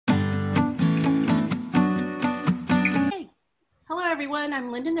everyone,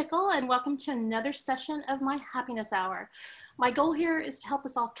 I'm Linda Nickell and welcome to another session of my Happiness Hour. My goal here is to help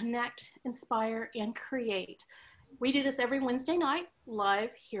us all connect, inspire, and create. We do this every Wednesday night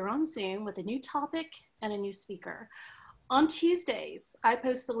live here on Zoom with a new topic and a new speaker. On Tuesdays, I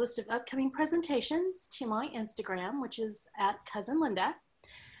post the list of upcoming presentations to my Instagram, which is at Coz'n Linda,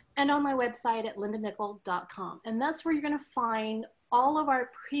 and on my website at lindanickell.com. And that's where you're going to find all of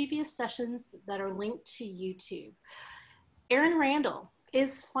our previous sessions that are linked to YouTube. Erin Randall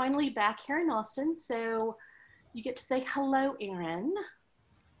is finally back here in Austin, so you get to say hello, Erin.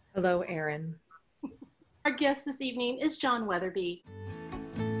 Hello, Erin. Our guest this evening is John Weatherby,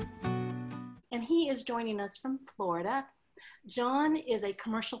 and he is joining us from Florida. John is a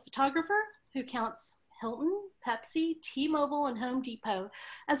commercial photographer who counts Hilton, Pepsi, T-Mobile, and Home Depot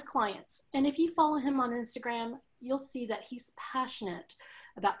as clients. And if you follow him on Instagram, you'll see that he's passionate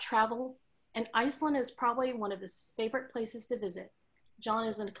about travel, and Iceland is probably one of his favorite places to visit. John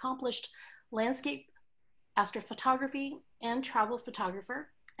is an accomplished landscape astrophotography and travel photographer,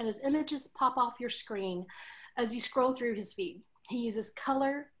 and his images pop off your screen as you scroll through his feed. He uses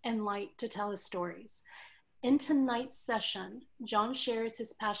color and light to tell his stories. In tonight's session, John shares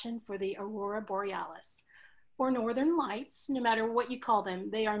his passion for the Aurora Borealis, or Northern Lights. No matter what you call them,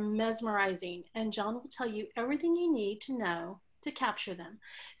 they are mesmerizing, and John will tell you everything you need to know to capture them.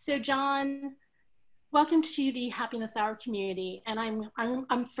 So John, welcome to the Happiness Hour community, and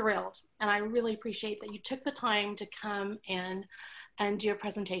I'm thrilled, and I really appreciate that you took the time to come and do a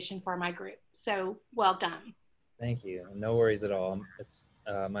presentation for my group. So well done. Thank you. No worries at all. It's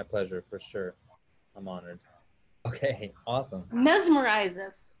my pleasure for sure. I'm honored. Okay, awesome. Mesmerize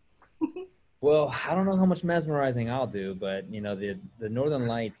us. Well, I don't know how much mesmerizing I'll do, but you know, the Northern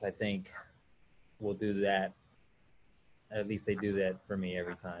Lights, I think, will do that. At least they do that for me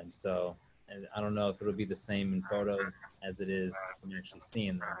every time. So and I don't know if it'll be the same in photos as it is when actually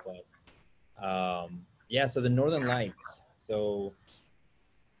seeing them. But yeah, so the Northern Lights. So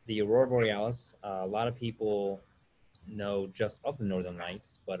the Aurora Borealis, a lot of people know just of the Northern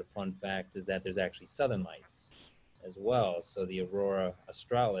Lights, but a fun fact is that there's actually Southern Lights as well. So the Aurora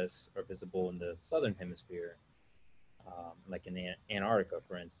Australis are visible in the Southern Hemisphere, like in Antarctica,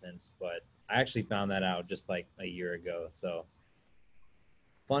 for instance. But I actually found that out just like a year ago. So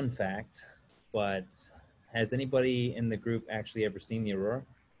fun fact. But has anybody in the group actually ever seen the Aurora?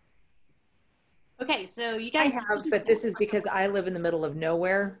 Okay, so you guys have, but this is because I live in the middle of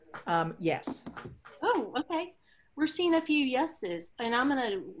nowhere. Yes. Oh, okay. We're seeing a few yeses, and I'm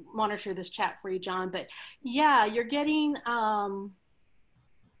going to monitor this chat for you, John. But yeah, you're getting.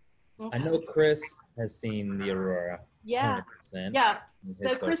 Okay. I know Chris has seen the Aurora. Yeah. 100%. Yeah.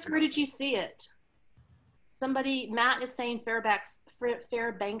 So, Chris, where did you see it? Somebody, Matt is saying Fairbanks,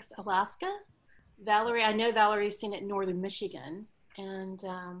 Alaska. Valerie, I know Valerie's seen it in northern Michigan, and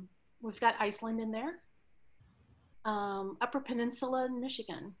we've got Iceland in there. Upper Peninsula in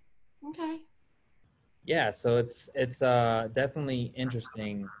Michigan. Okay. Yeah, so it's definitely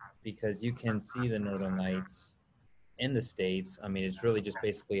interesting because you can see the Northern Lights in the States. I mean, it's really just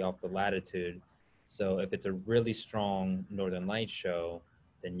basically off the latitude. So if it's a really strong Northern Light show,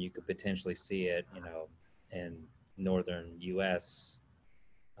 then you could potentially see it, you know, in northern U.S.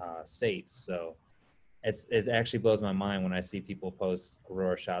 States. So it actually blows my mind when I see people post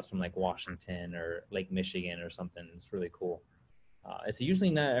Aurora shots from like Washington or Lake Michigan or something. It's really cool. It's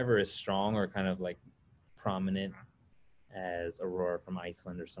usually not ever as strong or kind of like prominent as Aurora from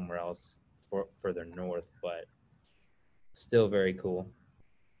Iceland or somewhere else further north, but still very cool.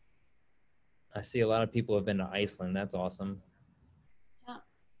 I see a lot of people have been to Iceland. That's awesome. Yeah,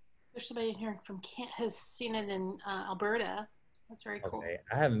 there's somebody here from has seen it in Alberta. That's very cool. Okay,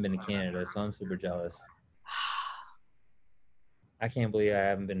 I haven't been to Canada, so I'm super jealous. I can't believe I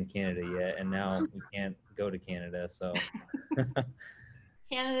haven't been to Canada yet, and now we can't go to Canada, so.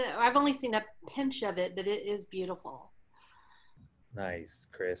 Canada, I've only seen a pinch of it, but it is beautiful. Nice,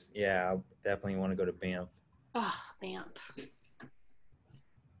 Chris. Yeah, I definitely want to go to Banff. Oh, Banff.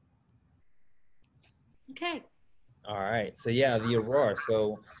 Okay. All right. So yeah, the Aurora.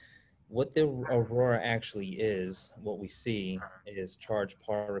 So what the Aurora actually is, what we see is charged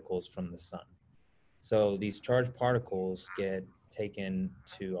particles from the sun. So these charged particles get taken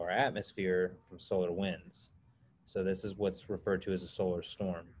to our atmosphere from solar winds. So this is what's referred to as a solar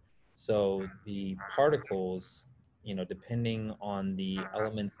storm. So the particles, you know, depending on the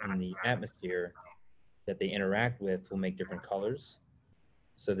element in the atmosphere that they interact with will make different colors.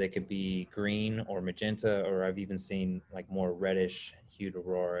 So they could be green or magenta, or I've even seen like more reddish hued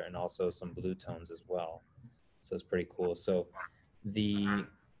aurora and also some blue tones as well. So it's pretty cool. So the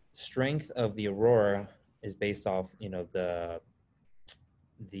strength of the aurora is based off, you know, the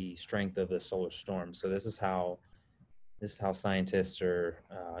the strength of the solar storm. So this is how scientists or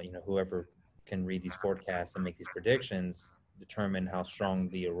whoever can read these forecasts and make these predictions determine how strong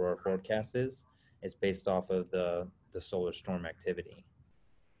the aurora forecast is. It's based off of the solar storm activity.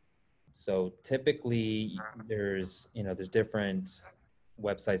 So typically there's different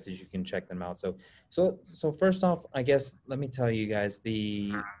websites that you can check them out. So first off, I guess let me tell you guys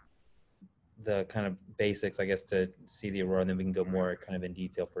the kind of basics, I guess, to see the aurora, and then we can go more kind of in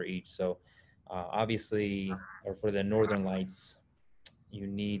detail for each. So obviously, or for the northern lights, you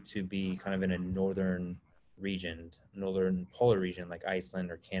need to be kind of in a northern polar region like Iceland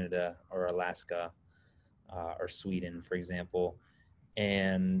or Canada or Alaska or Sweden, for example.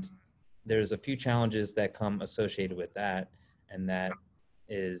 And there's a few challenges that come associated with that, and that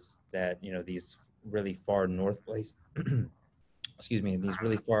is that these really far north place excuse me, these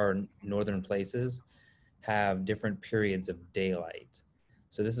really far northern places have different periods of daylight.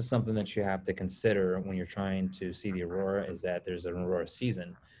 So this is something that you have to consider when you're trying to see the aurora, is that there's an aurora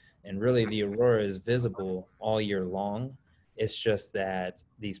season. And really the aurora is visible all year long. It's just that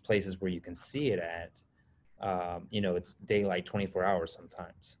these places where you can see it at, it's daylight 24 hours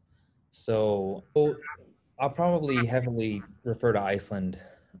sometimes. So I'll probably heavily refer to Iceland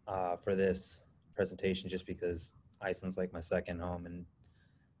for this presentation, just because Iceland's like my second home and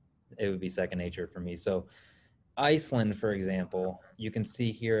it would be second nature for me. So Iceland, for example, you can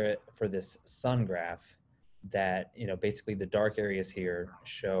see here for this sun graph that, basically the dark areas here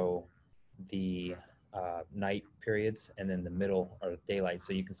show the night periods, and then the middle are daylight.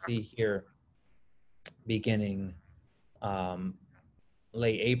 So you can see here beginning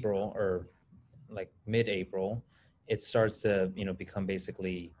late April or like mid-April, it starts to, become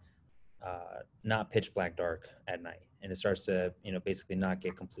basically not pitch black dark at night, and it starts to basically not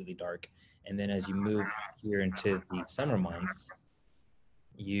get completely dark. And then as you move here into the summer months,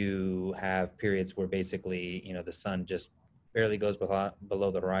 you have periods where basically the sun just barely goes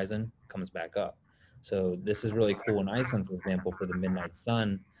below the horizon, comes back up. So this is really cool in Iceland, for example, for the midnight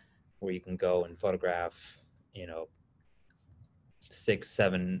sun, where you can go and photograph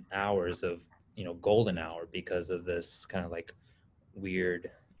 6-7 hours of golden hour, because of this kind of like weird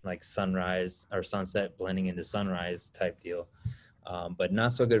like sunrise or sunset blending into sunrise type deal, but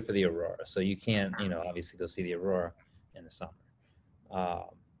not so good for the aurora. So you can't obviously go see the aurora in the summer.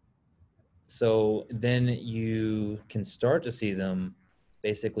 So then you can start to see them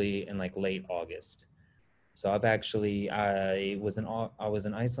basically in like late August. So I was in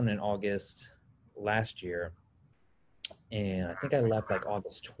Iceland in August last year, and I think I left like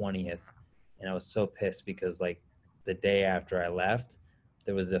August 20th, and I was so pissed because like the day after I left,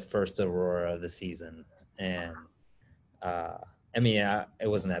 there was the first aurora of the season. And it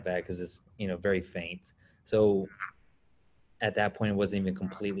wasn't that bad because it's very faint. So at that point, it wasn't even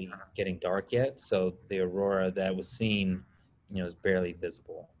completely getting dark yet. So the aurora that was seen, is barely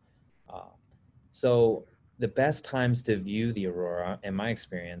visible. So the best times to view the aurora, in my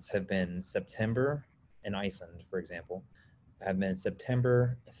experience, have been September in Iceland, for example, have been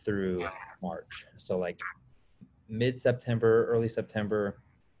September through March. So like mid-September, early September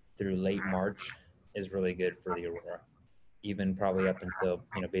through late March is really good for the aurora. Even probably up until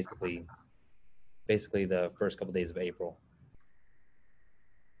basically the first couple days of April.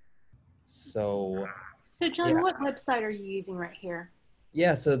 So John, yeah. what website are you using right here?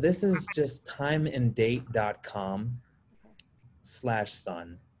 Yeah, so this is just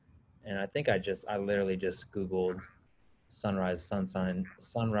timeanddate.com/sun. And I think I literally just Googled sunrise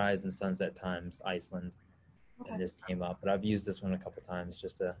and sunset times Iceland, Okay. and this came up. But I've used this one a couple times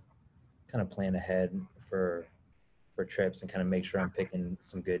just to kind of plan ahead for trips and kind of make sure I'm picking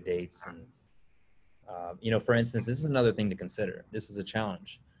some good dates. And for instance, this is another thing to consider. This is a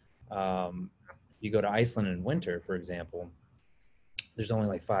challenge. You go to Iceland in winter, for example, there's only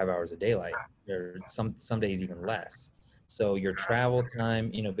like 5 hours of daylight. There some days even less. So your travel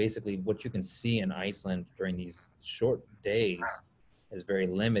time, basically what you can see in Iceland during these short days is very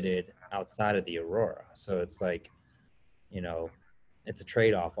limited outside of the aurora. So it's like, it's a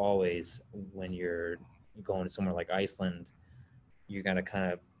trade-off always when you're going to somewhere like Iceland. You got to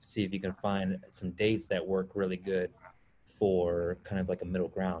kind of see if you can find some dates that work really good for kind of like a middle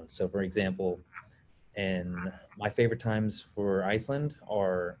ground. So for example, and my favorite times for Iceland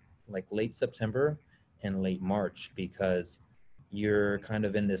are like late September and late March, because you're kind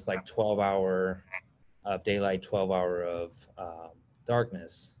of in this like 12-hour of daylight, 12-hour of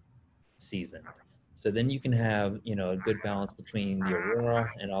darkness season. So then you can have, a good balance between the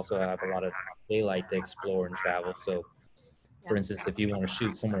aurora and also have a lot of daylight to explore and travel. So for instance, if you want to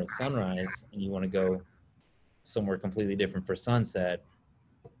shoot somewhere at sunrise and you want to go somewhere completely different for sunset,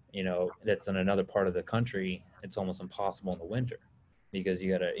 that's in another part of the country, it's almost impossible in the winter because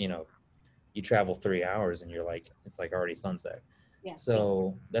you gotta, you travel 3 hours and you're like, it's like already sunset. Yeah.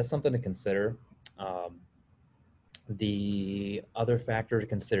 So that's something to consider. Um, the other factor to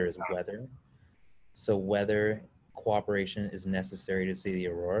consider is weather. So weather cooperation is necessary to see the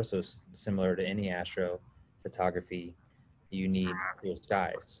aurora. So similar to any astro photography, you need clear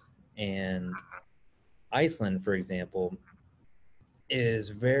skies. And Iceland, for example, is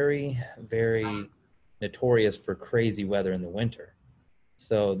very, very notorious for crazy weather in the winter.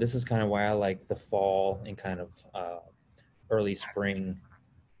 So this is kind of why I like the fall and kind of early spring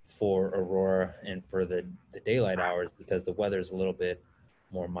for aurora and for the daylight hours, because the weather's a little bit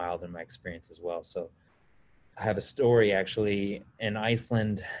more mild in my experience as well. So I have a story actually in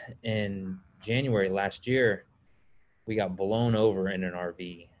Iceland in January last year. We got blown over in an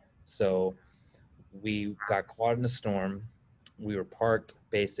RV. So we got caught in a storm. We were parked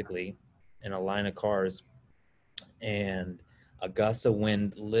basically in a line of cars, and a gust of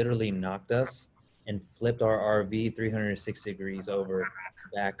wind literally knocked us and flipped our RV 360 degrees over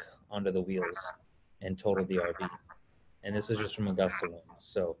back onto the wheels and totaled the RV. And this was just from a gust of wind.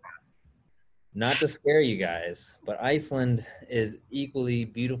 So, not to scare you guys, but Iceland is equally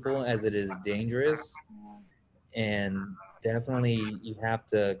beautiful as it is dangerous. And definitely, you have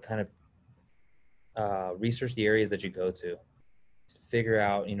to kind of research the areas that you go to figure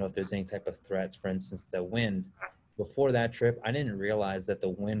out, if there's any type of threats. For instance, the wind. Before that trip, I didn't realize that the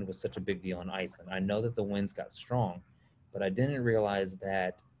wind was such a big deal in Iceland. I know that the winds got strong, but I didn't realize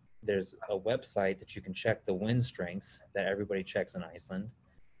that there's a website that you can check the wind strengths that everybody checks in Iceland.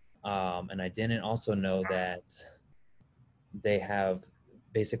 And I didn't also know that they have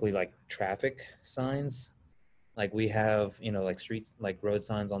basically like traffic signs. Like we have, like streets, like road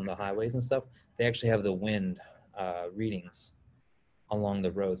signs on the highways and stuff. They actually have the wind readings along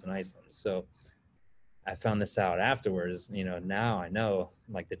the roads in Iceland. So I found this out afterwards. Now I know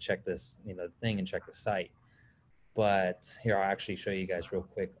like to check this, thing and check the site. But here, I'll actually show you guys real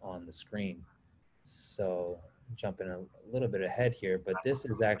quick on the screen. So jumping a little bit ahead here, but this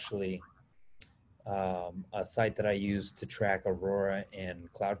is actually a site that I use to track aurora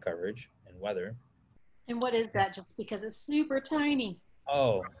and cloud coverage and weather. And what is that? Just because it's super tiny.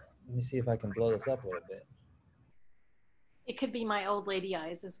 Oh, let me see if I can blow this up a little bit. It could be my old lady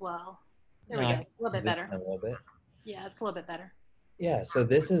eyes as well. There No, we I go. can A little bit zoom better. in a little bit. Yeah, it's a little bit better. Yeah, so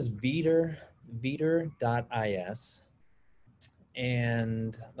this is Veeder.is.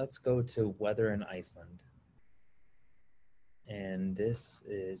 And let's go to weather in Iceland. And this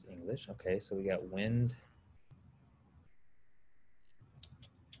is English. Okay, so we got wind.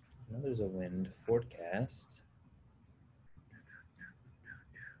 Now there's a wind forecast.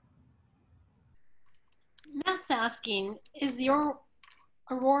 Matt's asking, is the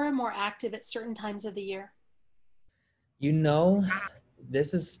aurora more active at certain times of the year?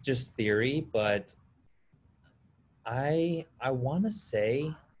 This is just theory, but I want to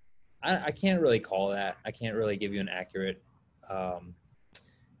say I can't really call that. I can't really give you an accurate um,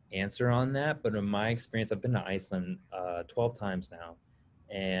 answer on that. But in my experience, I've been to Iceland 12 times now,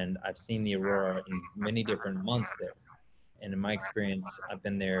 and I've seen the aurora in many different months there. And in my experience, I've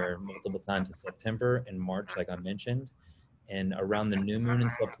been there multiple times in September and March, like I mentioned, and around the new moon in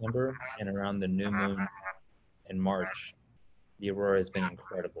September and around the new moon in March, the aurora has been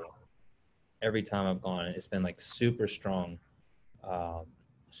incredible. Every time I've gone, it's been like um,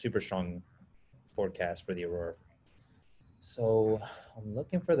 super strong forecast for the aurora. So I'm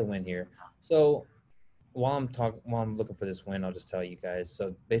looking for the wind here. So while I'm looking for this wind, I'll just tell you guys.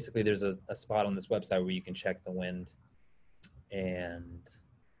 So basically, there's a spot on this website where you can check the wind, and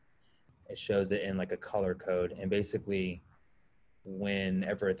it shows it in like a color code. And basically,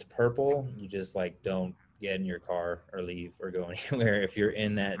 whenever it's purple, you just like don't get in your car or leave or go anywhere if you're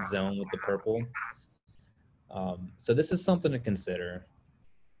in that zone with the purple. So this is something to consider.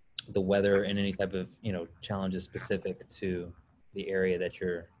 The weather and any type of challenges specific to the area that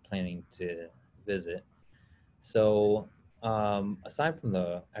you're planning to visit. So aside from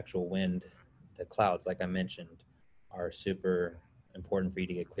the actual wind, the clouds, like I mentioned, are super important for you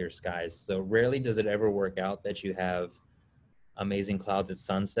to get clear skies. So rarely does it ever work out that you have amazing clouds at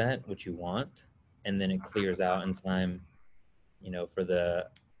sunset, which you want, and then it clears out in time, for the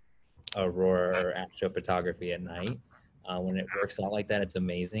aurora or astrophotography at night. When it works out like that, it's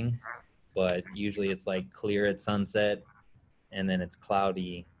amazing. But usually it's like clear at sunset, and then it's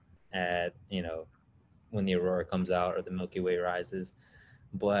cloudy at when the aurora comes out or the Milky Way rises.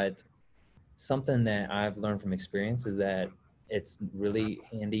 But something that I've learned from experience is that it's really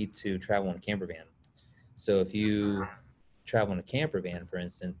handy to travel in a camper van. So if you travel in a camper van, for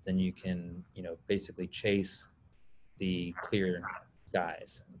instance, then you can, basically chase the clear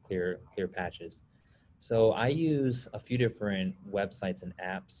skies, clear patches. So I use a few different websites and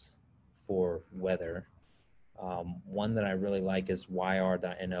apps for weather. One that I really like is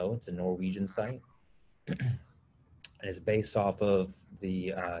yr.no. It's a Norwegian site, and it's based off of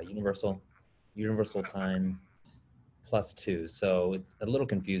the universal time +2. So it's a little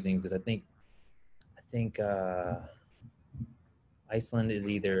confusing because I think Iceland is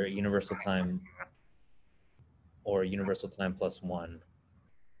either universal time or universal time +1.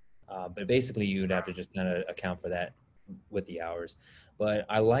 But basically, you would have to just kind of account for that with the hours. But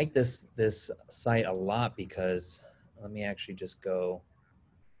I like this site a lot because let me actually just go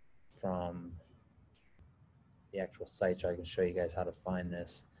from the actual site so I can show you guys how to find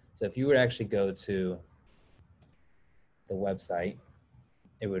this. So if you would actually go to the website,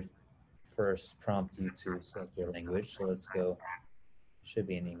 it would first prompt you to select your language. So let's go, should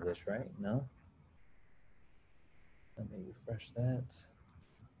be in English, right? No? Let me refresh that.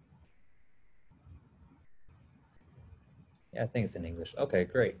 Yeah, I think it's in English. Okay,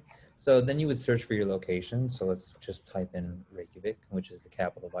 great. So then you would search for your location. So let's just type in Reykjavik, which is the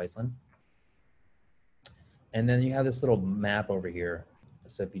capital of Iceland. And then you have this little map over here.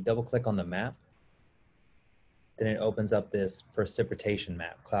 So if you double click on the map, then it opens up this precipitation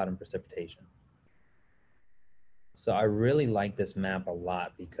map, cloud and precipitation. So I really like this map a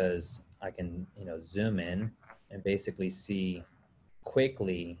lot because I can, zoom in and basically see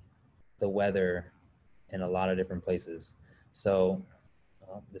quickly the weather in a lot of different places. So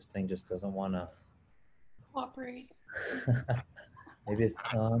this thing just doesn't want to Cooperate. maybe it's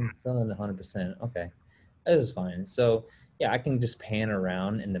I'm still at 100%. Okay, this is fine. So yeah, I can just pan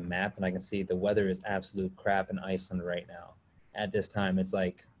around in the map and I can see the weather is absolute crap in Iceland right now. At this time, it's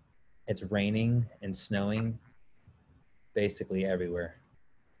like it's raining and snowing basically everywhere.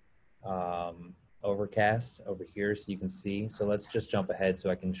 Overcast over here, so you can see. So let's just jump ahead so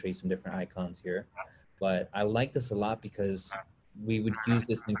I can show you some different icons here. But I like this a lot because we would use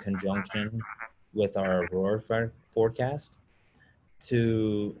this in conjunction with our Aurora forecast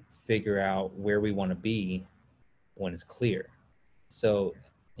to figure out where we want to be when it's clear. So,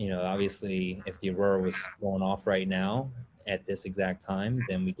 obviously, if the Aurora was going off right now at this exact time,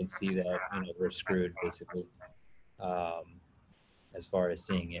 then we can see that, we're screwed basically, as far as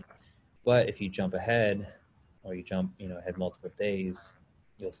seeing it. But if you jump ahead or you jump, ahead multiple days,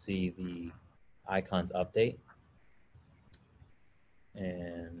 you'll see the icons update.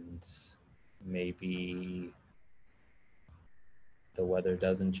 And maybe the weather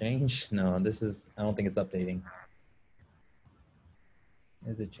doesn't change. No, I don't think it's updating.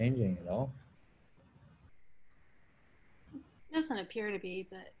 Is it changing at all? Doesn't appear to be,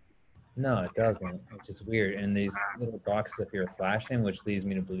 but No, it doesn't, which is weird. And these little boxes up here are flashing, which leads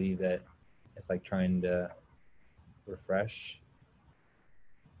me to believe that it's like trying to refresh.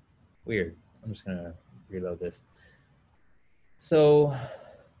 Weird. I'm just gonna reload this. So of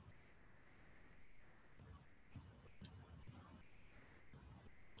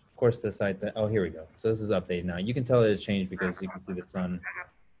course the site that, oh, here we go. So this is updated now. You can tell that it's changed because you can see the sun.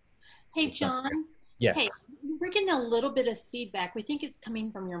 hey, John. Yes. Hey, we're getting a little bit of feedback. We think it's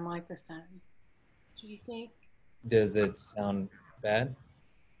coming from your microphone. Do you think? Does it sound bad?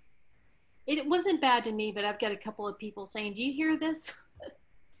 It wasn't bad to me, but I've got a couple of people saying, "Do you hear this?"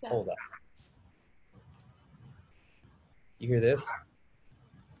 So, Hold up. You hear this?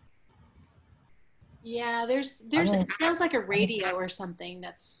 yeah, there's it sounds like a radio or something.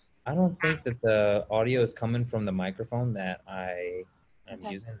 I don't think that the audio is coming from the microphone that I am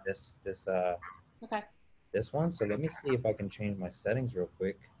Okay. using Okay. this one. So let me see if I can change my settings real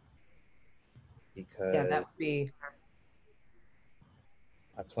quick, because Yeah, that would be.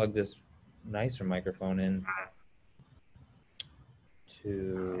 I plugged this nicer microphone in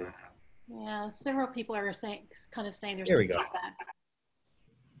to. Yeah, several people are kind of saying there's Here some we go. feedback.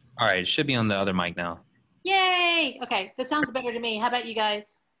 All right, it should be on the other mic now. Yay! Okay, that sounds better to me. How about you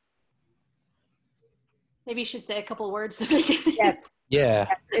guys? Maybe you should say a couple of words so they can. Yes, Yeah.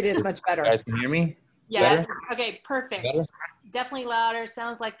 yes, it is much better. You guys can hear me? Yeah. Better? Okay, perfect. Better? Definitely louder.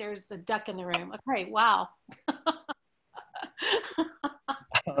 Sounds like there's a duck in the room. Okay, wow. I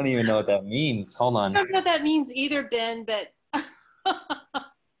don't even know what that means. Hold on. I don't know what that means either, Ben, but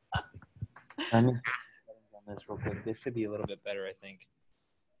Let me on this real quick. This should be a little bit better, I think.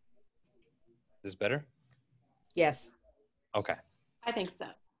 Is this better? Yes. Okay. I think so.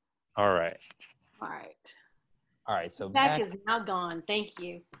 All right. All right. All right. So Back is now gone. Thank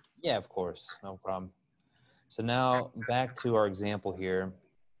you. Yeah, of course. No problem. So now back to our example here.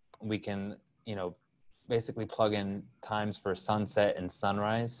 We can, basically plug in times for sunset and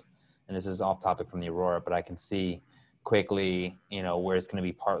sunrise. And this is off topic from the aurora, but I can see quickly, you know, where it's going to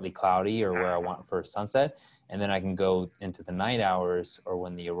be partly cloudy or where I want for sunset. And then I can go into the night hours or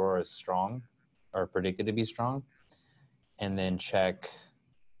when the aurora is strong or predicted to be strong, and then check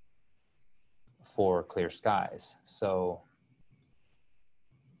for clear skies. So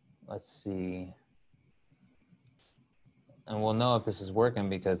let's see. And we'll know if this is working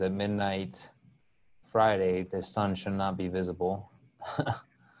because at midnight Friday, the sun should not be visible.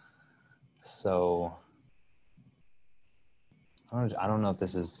 So I don't know if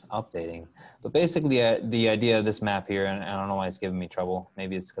this is updating, but basically the idea of this map here, and I don't know why it's giving me trouble.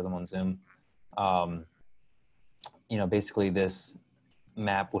 Maybe it's because I'm on Zoom. You know, basically this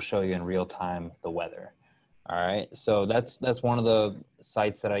map will show you in real time the weather. All right, so that's one of the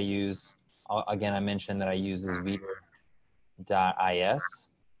sites that I use. Again, I mentioned that I use this Veeder.is.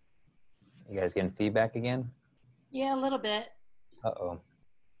 You guys getting feedback again? Yeah, a little bit. Uh-oh.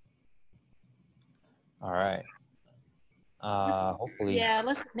 All right. Hopefully. Yeah,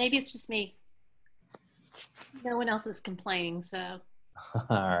 maybe it's just me. No one else is complaining, so.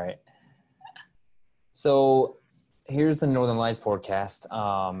 All right. So here's the Northern Lights forecast.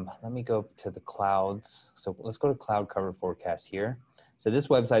 Let me go to the clouds. So let's go to cloud cover forecast here. So this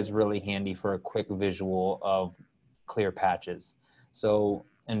website is really handy for a quick visual of clear patches. So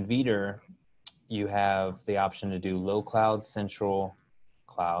in Veeder, you have the option to do low clouds, central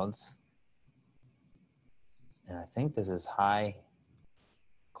clouds. And I think this is high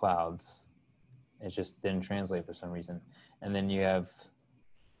clouds. It just didn't translate for some reason. And then you have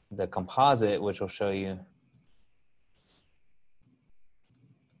the composite, which will show you.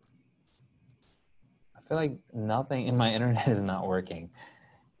 I feel like nothing in my internet is not working.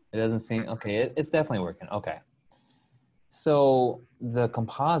 It doesn't seem, okay, it's definitely working. Okay. So the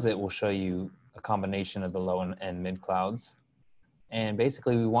composite will show you a combination of the low and mid clouds. And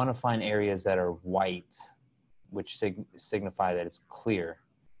basically we want to find areas that are white, which signify that it's clear.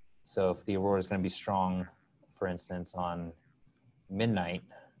 So if the aurora is going to be strong, for instance, on midnight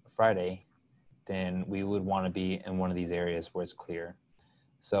Friday, then we would want to be in one of these areas where it's clear.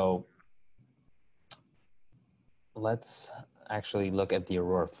 So let's actually look at the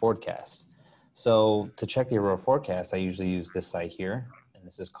aurora forecast. So to check the aurora forecast, I usually use this site here, and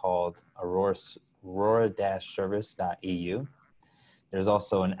this is called aurora-service.eu. There's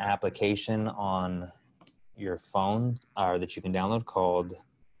also an application on your phone that you can download called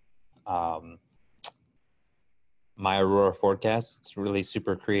My Aurora Forecast. It's really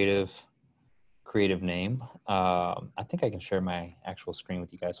super creative name. I think I can share my actual screen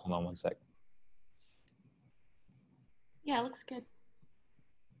with you guys. Hold on one sec. Yeah, it looks good.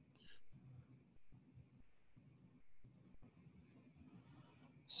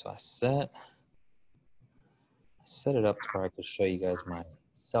 So I set it up to where I could show you guys my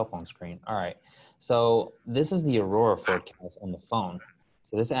cell phone screen. All right. So this is the Aurora forecast on the phone.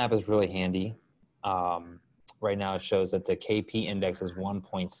 So this app is really handy. Right now it shows that the KP index is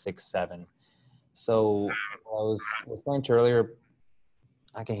 1.67. So I was referring to earlier,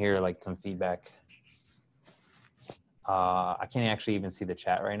 I can hear like some feedback. I can't actually even see the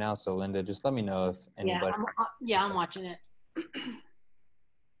chat right now. So Linda, just let me know if anybody. I'm watching it.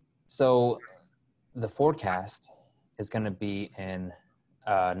 So the forecast is going to be in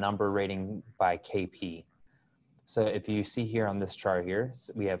number rating by KP. So if you see here on this chart here,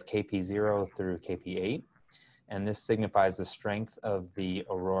 we have KP0 through KP8, and this signifies the strength of the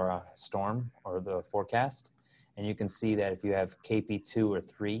aurora storm or the forecast. And you can see that if you have KP2 or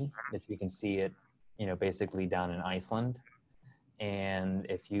 3, that you can see it, you know, basically down in Iceland. And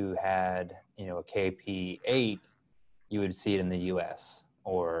if you had, you know, a KP8, you would see it in the US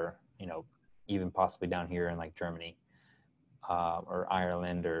or, you know, even possibly down here in like Germany or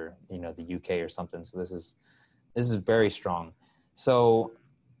Ireland or, you know, the UK or something. So this is very strong. So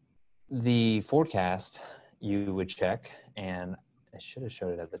the forecast you would check, and I should have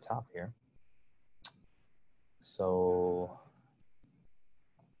showed it at the top here. So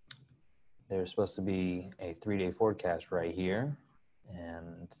there's supposed to be a 3-day forecast right here,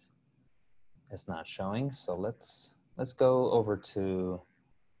 and it's not showing. So let's go over to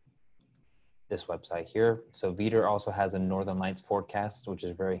this website here. So Veeder also has a Northern Lights forecast, which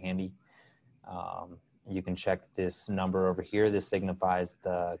is very handy. You can check this number over here. This signifies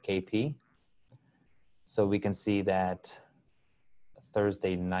the KP. So we can see that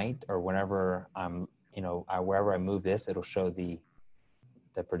Thursday night or whenever I'm, you know, wherever I move this, it'll show the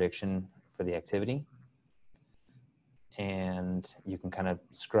prediction for the activity. And you can kind of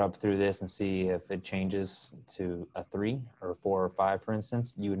scrub through this and see if it changes to a 3 or 4 or 5, for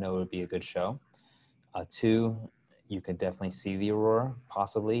instance, you would know it would be a good show. A 2, you could definitely see the aurora,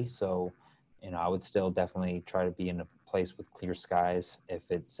 possibly. So, I would still definitely try to be in a place with clear skies if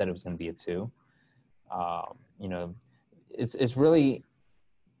it said it was going to be a 2. You know, it's really,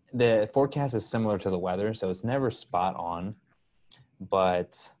 the forecast is similar to the weather, so it's never spot on,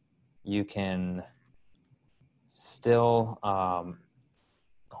 but you can still,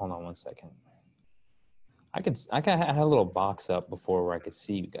 hold on one second. I had a little box up before where I could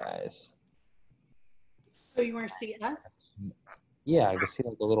see you guys. Oh, you want to see us? Yeah, I could see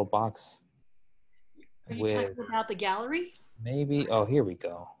like a little box. Are you With talking about the gallery? maybe, oh, here we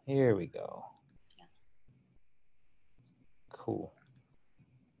go. Here we go. Yes. Cool.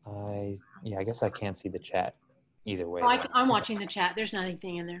 I guess I can't see the chat either way. Oh, I'm watching the chat. There's not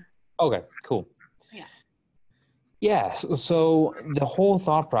anything in there. Okay, cool. Yeah. Yeah, so the whole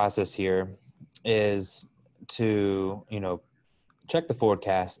thought process here is to, check the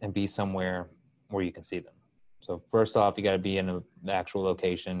forecast and be somewhere where you can see them. So first off, you got to be in the actual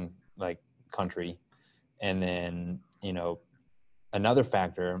location, like country. And then, another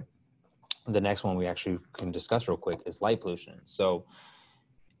factor, the next one we actually can discuss real quick, is light pollution. So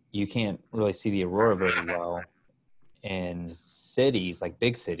you can't really see the aurora very well in cities, like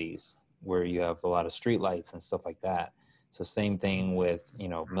big cities, where you have a lot of street lights and stuff like that. So same thing with,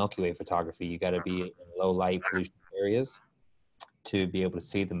 Milky Way photography. You got to be in low light pollution areas to be able to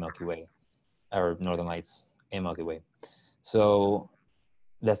see the Milky Way or Northern Lights and Milky Way. So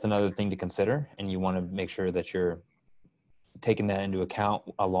that's another thing to consider. And you want to make sure that you're taking that into account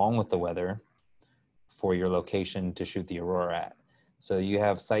along with the weather for your location to shoot the aurora at. So you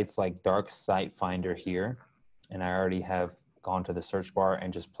have sites like Dark Site Finder here, and I already have gone to the search bar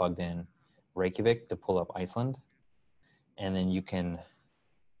and just plugged in Reykjavik to pull up Iceland. And then you can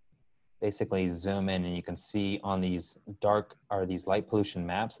basically zoom in and you can see on these these light pollution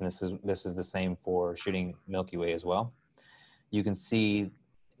maps, and this is the same for shooting Milky Way as well. You can see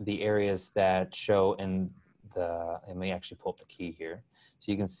the areas that show let me actually pull up the key here.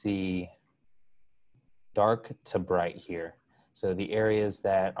 So you can see dark to bright here. So the areas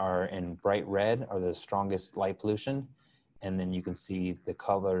that are in bright red are the strongest light pollution. And then you can see the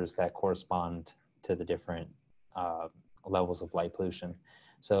colors that correspond to the different levels of light pollution.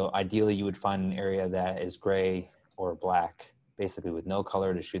 So ideally you would find an area that is gray or black, basically with no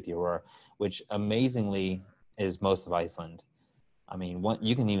color, to shoot the aurora, which amazingly is most of Iceland. I mean,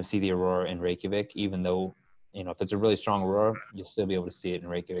 you can even see the aurora in Reykjavik, even though, if it's a really strong aurora, you'll still be able to see it in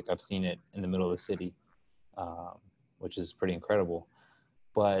Reykjavik. I've seen it in the middle of the city, which is pretty incredible.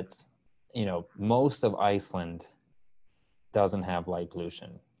 But, most of Iceland doesn't have light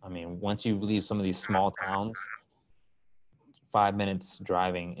pollution. I mean, once you leave some of these small towns, 5 minutes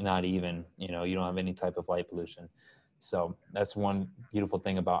driving, not even, you don't have any type of light pollution. So that's one beautiful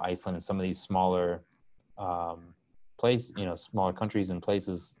thing about Iceland and some of these smaller smaller countries and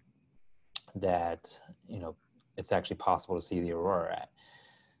places that, it's actually possible to see the aurora at.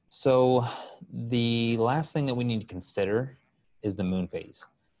 So the last thing that we need to consider is the moon phase.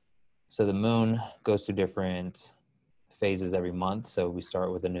 So the moon goes through different phases every month. So we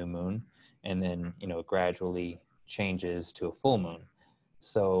start with a new moon, and then, it gradually changes to a full moon.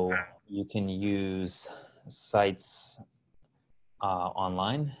 So you can use sites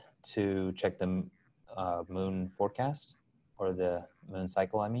online to check the moon forecast, or the moon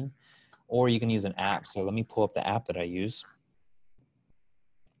cycle, I mean, or you can use an app. So let me pull up the app that I use.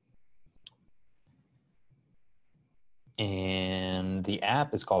 And the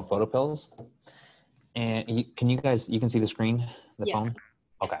app is called PhotoPills. And you can see the screen, the phone?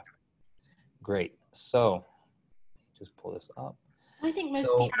 Okay, great. So just pull this up. I think most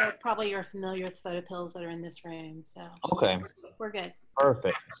people probably are familiar with PhotoPills that are in this room. So okay, we're good.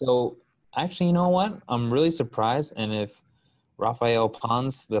 Perfect. So actually, you know what? I'm really surprised. And if Rafael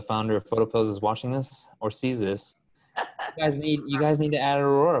Pons, the founder of PhotoPills, is watching this or sees this, you guys need to add an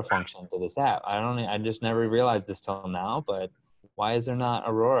Aurora function to this app. I just never realized this till now, but why is there not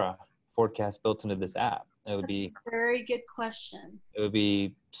Aurora forecast built into this app? That's a very good question. It would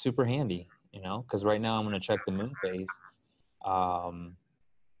be super handy, because right now I'm going to check the moon phase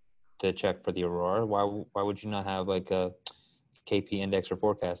to check for the Aurora. Why would you not have like a KP index or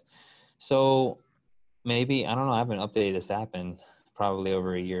forecast? So maybe, I don't know, I haven't updated this app in probably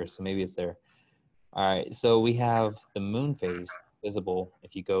over a year, so maybe it's there. All right, so we have the moon phase visible.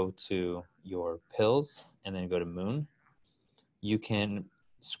 If you go to your pills and then go to moon, you can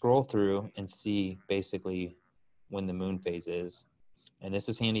scroll through and see basically when the moon phase is. And this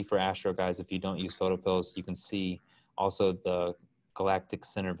is handy for astro guys. If you don't use PhotoPills, you can see also the galactic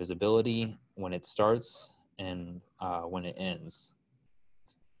center visibility when it starts and when it ends.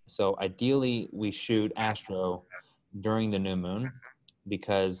 So ideally, we shoot astro during the new moon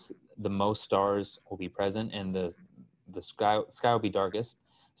because the most stars will be present and the sky will be darkest.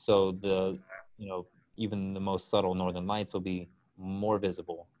 So even the most subtle northern lights will be more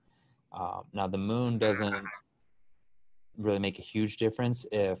visible. Now the moon doesn't really make a huge difference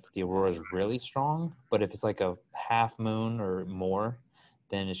if the aurora is really strong, but if it's like a half moon or more,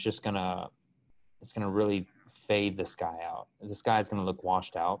 then it's gonna really fade the sky out. The sky is gonna look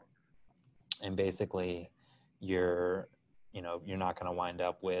washed out, and basically you're not gonna wind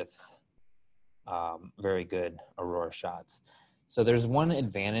up with very good aurora shots. So there's one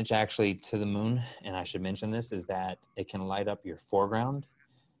advantage actually to the moon, and I should mention this, is that it can light up your foreground.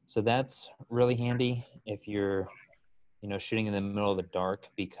 So that's really handy if you're shooting in the middle of the dark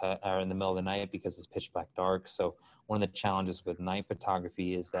or in the middle of the night because it's pitch black dark. So one of the challenges with night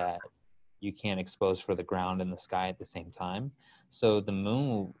photography is that you can't expose for the ground and the sky at the same time. So the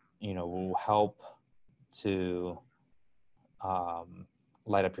moon, will help to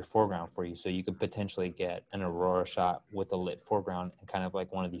light up your foreground for you. So you could potentially get an aurora shot with a lit foreground and kind of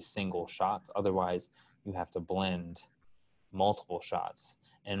like one of these single shots. Otherwise, you have to blend multiple shots.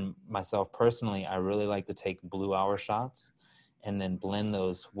 And myself personally, I really like to take blue hour shots and then blend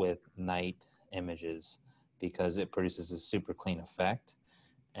those with night images because it produces a super clean effect.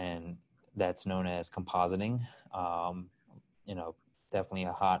 And that's known as compositing. Definitely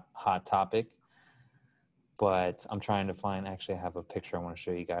a hot topic. But I'm trying to find, actually I have a picture I want to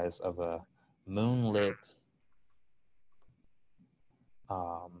show you guys of a moonlit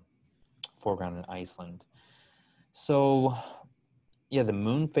foreground in Iceland. So yeah, the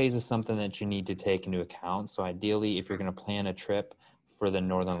moon phase is something that you need to take into account. So ideally, if you're going to plan a trip for the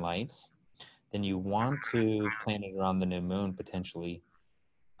northern lights, then you want to plan it around the new moon potentially,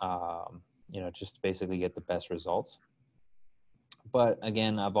 just to basically get the best results. But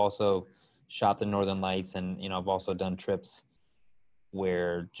again, I've also shot the northern lights, and I've also done trips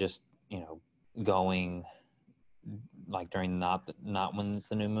where just going like during not when it's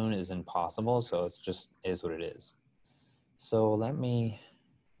the new moon is impossible. So it's just is what it is. So let me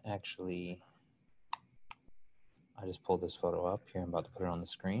actually, I just pulled this photo up here. I'm about to put it on the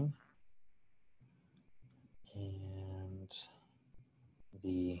screen. And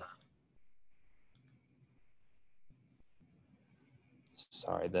the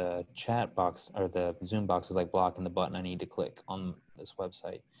chat box or the Zoom box is like blocking the button I need to click on this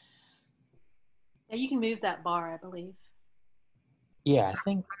website. Yeah, you can move that bar, I believe. Yeah, I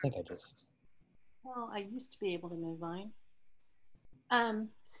think I just. Well, I used to be able to move mine.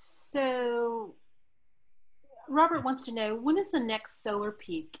 So Robert wants to know, when is the next solar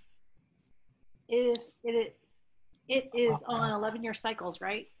peak? If it is on 11-year cycles,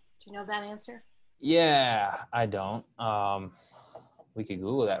 right? Do you know that answer? Yeah, I don't. We could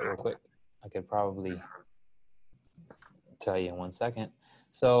Google that real quick. I could probably tell you in 1 second.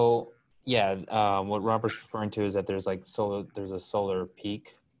 So yeah, what Robert's referring to is that there's a solar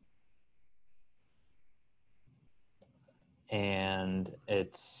peak, and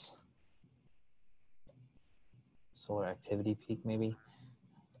it's solar activity peak maybe.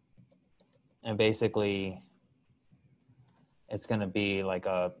 And basically it's going to be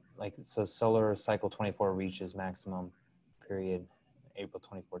so solar cycle 24 reaches maximum period April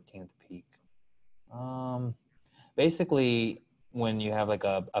 2014 at the peak. Basically when you have like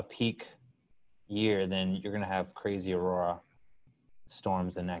a peak year, then you're going to have crazy aurora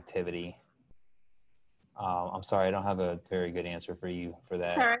storms and activity. I'm sorry, I don't have a very good answer for you for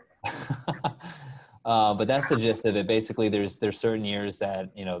that. Sorry. But that's the gist of it. Basically, there's certain years that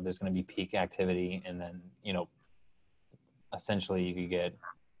there's going to be peak activity, and then essentially you could get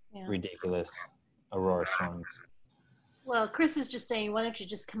ridiculous aurora storms. Well, Chris is just saying, why don't you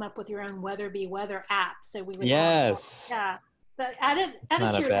just come up with your own Weatherby weather app so we would. Yes. Yeah, but add it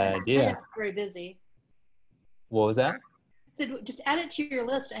Not to a your bad list. idea. I know you're very busy. What was that? I said, just add it to your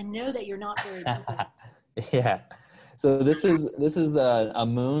list. I know that you're not very busy. Yeah. So this is a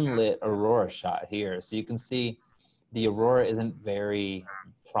moonlit aurora shot here. So you can see the aurora isn't very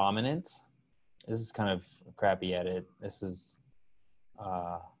prominent. This is kind of a crappy edit. This is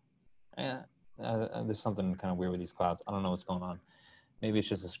there's something kind of weird with these clouds. I don't know what's going on. Maybe it's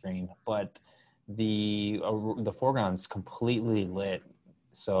just a screen, but the foreground's completely lit.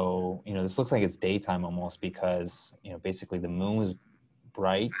 So this looks like it's daytime almost because basically the moon was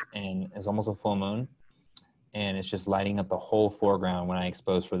bright and it's almost a full moon, and it's just lighting up the whole foreground when I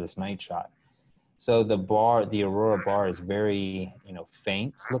expose for this night shot. So the aurora bar is very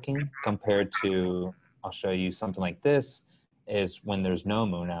faint looking compared to, I'll show you something like this, is when there's no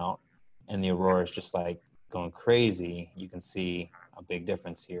moon out and the aurora is just like going crazy. You can see a big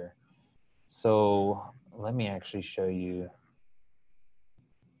difference here. So let me actually show you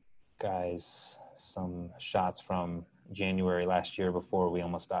guys some shots from January last year before we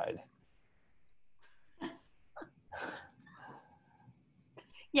almost died.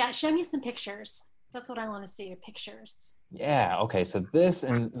 Yeah, show me some pictures. That's what I want to see, pictures. Yeah, okay. So this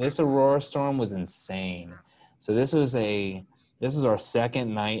aurora storm was insane. So this was our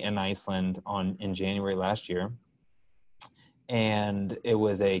second night in Iceland in January last year. And it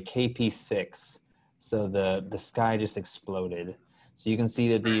was a KP6. So the sky just exploded. So you can see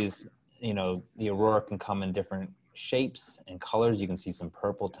that these, the aurora can come in different shapes and colors. You can see some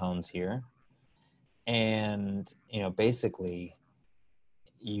purple tones here. And, basically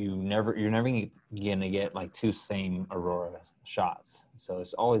you're never gonna get like two same aurora shots. So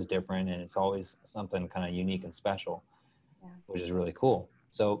it's always different, and it's always something kind of unique and special, which is really cool.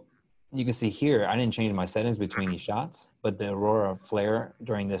 So you can see here, I didn't change my settings between these shots, but the aurora flare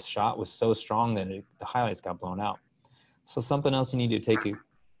during this shot was so strong that the highlights got blown out. So something else you need to take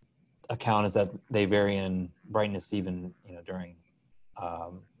account is that they vary in brightness even during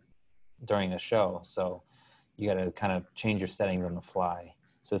a show. So you got to kind of change your settings on the fly.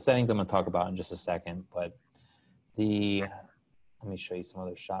 So the settings I'm going to talk about in just a second, but let me show you some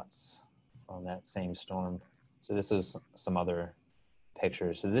other shots from that same storm. So this is some other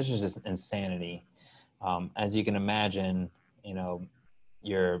pictures. So this is just insanity. As you can imagine,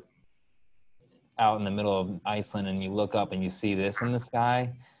 you're out in the middle of Iceland and you look up and you see this in the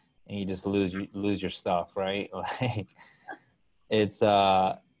sky and you just lose your stuff, right? Like it's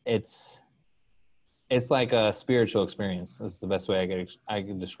like a spiritual experience. That's the best way I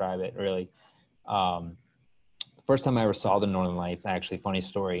could describe it, really. First time I ever saw the Northern Lights, actually, funny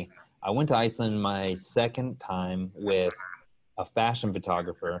story. I went to Iceland my second time with a fashion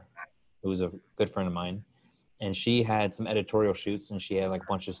photographer who was a good friend of mine. And she had some editorial shoots, and she had like a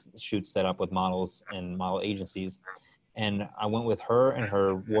bunch of shoots set up with models and model agencies. And I went with her and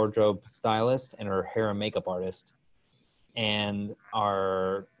her wardrobe stylist and her hair and makeup artist. And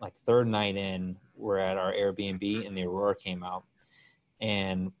our third night in, we're at our Airbnb and the aurora came out,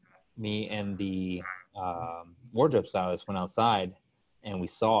 and me and the wardrobe stylist went outside and we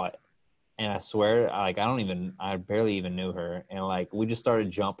saw it. And I swear, I barely even knew her, and we just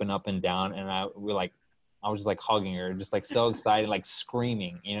started jumping up and down, and I was just hugging her, just so excited,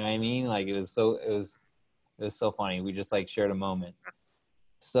 screaming. You know what I mean? It was so funny. We just shared a moment.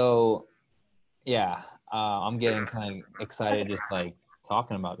 So yeah, I'm getting kind of excited just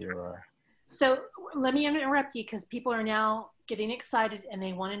talking about the aurora. So let me interrupt you because people are now getting excited and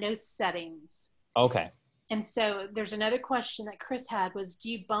they want to know settings. Okay. And so there's another question that Chris had was,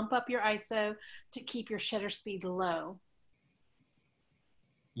 do you bump up your ISO to keep your shutter speed low?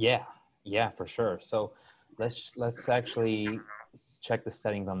 Yeah, for sure. So let's actually check the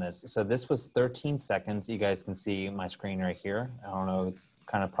settings on this. So this was 13 seconds. You guys can see my screen right here. I don't know, it's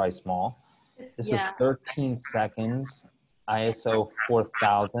kind of probably small. This was 13 seconds, ISO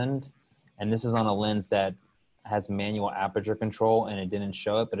 4000, and this is on a lens that has manual aperture control, and it didn't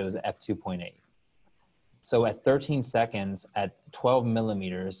show it, but it was f2.8. So at 13 seconds at 12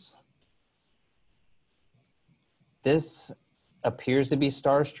 millimeters, this appears to be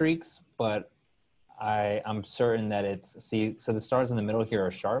star streaks, but I'm certain that so the stars in the middle here are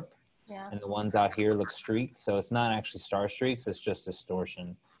sharp, and the ones out here look streaked. So it's not actually star streaks, it's just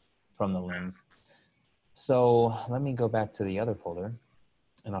distortion from the lens. So let me go back to the other folder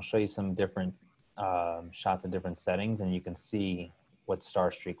and I'll show you some different shots of different settings, and you can see what star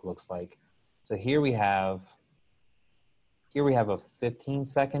streak looks like. So here we have a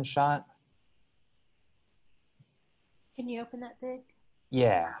 15-second shot. Can you open that big?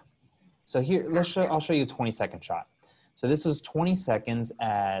 Yeah. So here, I'll show you a 20-second shot. So this was 20 seconds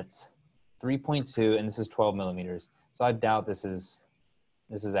at 3.2, and this is 12 millimeters. So I doubt this is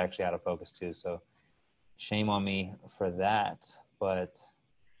actually out of focus too. So shame on me for that, but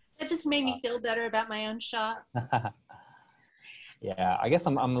that just made me feel better about my own shots. Yeah, I guess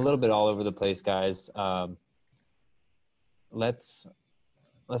I'm a little bit all over the place, guys. Let's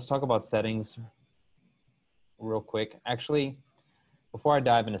talk about settings real quick. Actually, before I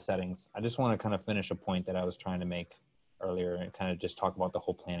dive into settings, I just want to kind of finish a point that I was trying to make earlier and kind of just talk about the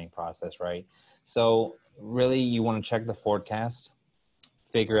whole planning process, right? So really, you want to check the forecast,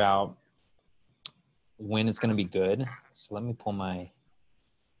 figure out when it's going to be good. So let me pull my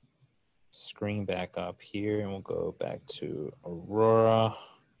screen back up here and we'll go back to Aurora.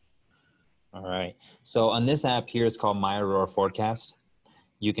 All right. So on this app here, it's called My Aurora Forecast.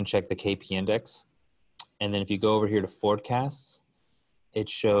 You can check the KP index. And then if you go over here to forecasts, it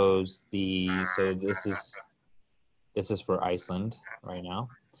shows so this is This is for Iceland right now.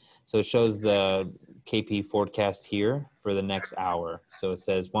 So it shows the KP forecast here for the next hour. So it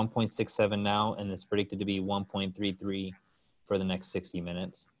says 1.67 now, and it's predicted to be 1.33 for the next 60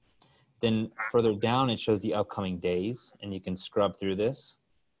 minutes. Then further down, it shows the upcoming days, and you can scrub through this.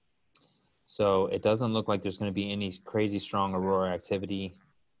 So it doesn't look like there's going to be any crazy strong aurora activity,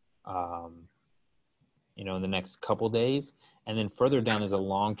 in the next couple days. And then further down, there's a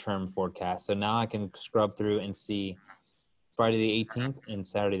long-term forecast. So now I can scrub through and see Friday the 18th and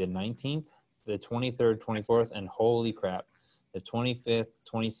Saturday the 19th, the 23rd, 24th, and holy crap, the 25th,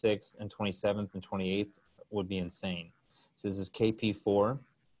 26th, and 27th and 28th would be insane. So this is KP4,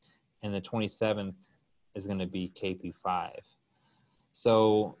 and the 27th is going to be KP5.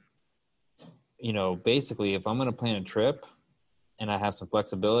 So, basically, if I'm going to plan a trip and I have some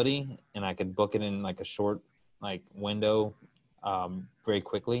flexibility and I could book it in like a short window very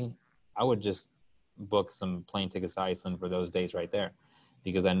quickly, I would just book some plane tickets to Iceland for those days right there,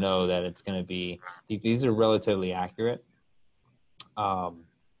 because I know that it's going to be, these are relatively accurate.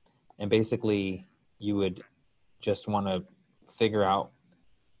 And basically you would just want to figure out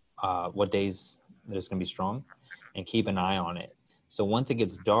what days there's going to be strong and keep an eye on it. So once it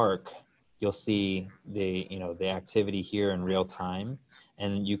gets dark, you'll see the activity here in real time,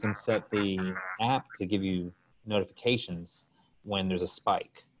 and you can set the app to give you notifications when there's a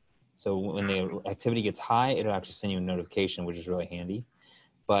spike. So when the activity gets high, it'll actually send you a notification, which is really handy.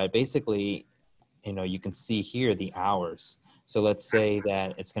 But basically, you can see here the hours. So let's say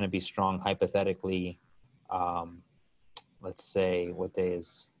that it's going to be strong hypothetically. Let's say what day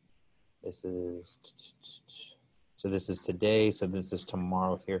is this? So this is today. So this is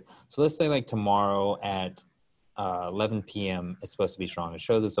tomorrow here. So let's say like tomorrow at 11 p.m. it's supposed to be strong. It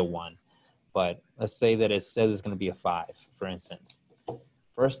shows it's a 1. But let's say that it says it's going to be a 5, for instance.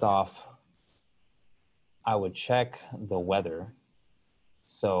 First off, I would check the weather.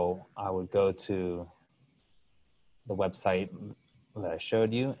 So I would go to the website that I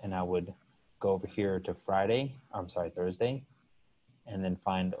showed you, and I would go over here to Thursday, and then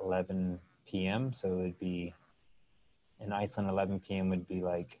find 11 p.m. So it would be, in Iceland, 11 p.m. would be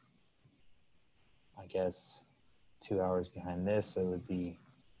like, I guess, 2 hours behind this. So it would be,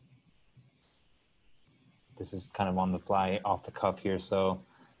 this is kind of on the fly, off the cuff here, so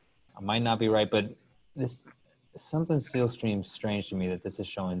I might not be right, but something still seems strange to me that this is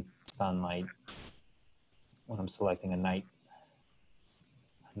showing sunlight when I'm selecting a night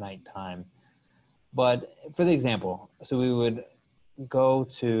time. But for the example, so we would go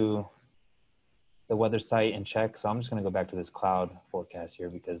to the weather site and check. So I'm just going to go back to this cloud forecast here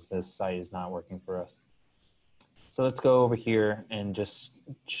because this site is not working for us. So let's go over here and just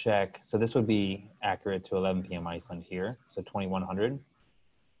check. So this would be accurate to 11 p.m. Iceland here. So 2100.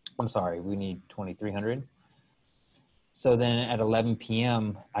 I'm sorry, we need 2300. So then at 11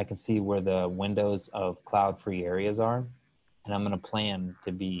 p.m., I can see where the windows of cloud-free areas are, and I'm going to plan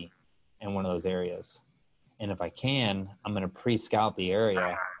to be in one of those areas. And if I can, I'm going to pre-scout the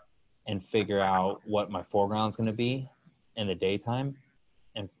area and figure out what my foreground is going to be in the daytime,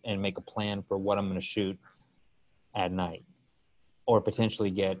 and make a plan for what I'm going to shoot at night, or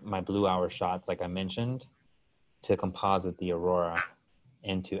potentially get my blue hour shots, like I mentioned, to composite the aurora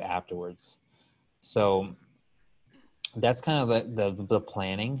into afterwards. So that's kind of the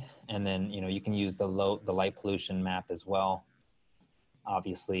planning. And then, you can use the light pollution map as well.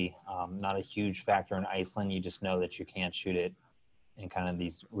 Obviously, not a huge factor in Iceland. You just know that you can't shoot it in kind of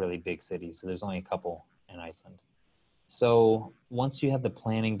these really big cities. So there's only a couple in Iceland. So once you have the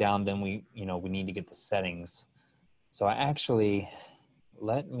planning down, then we need to get the settings. So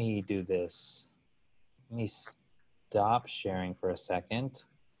let me do this. Let me stop sharing for a second,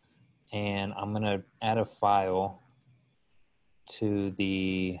 and I'm going to add a file to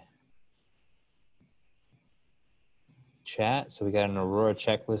the chat. So we got an Aurora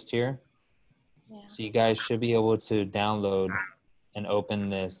checklist here. Yeah. So you guys should be able to download and open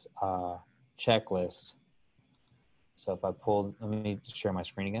this checklist. So if I let me share my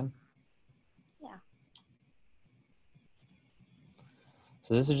screen again. Yeah.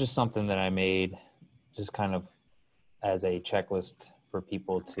 So this is just something that I made just kind of as a checklist for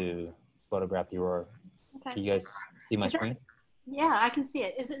people to photograph the aurora. Okay. Can you guys see my screen? Yeah, I can see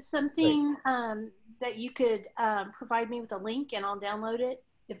it. Is it something that you could provide me with a link and I'll download it?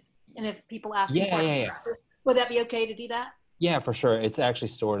 If people ask me for it, would that be okay to do that? Yeah, for sure. It's actually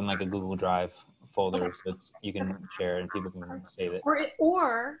stored in like a Google Drive folder, okay. So you can share it and people can save it.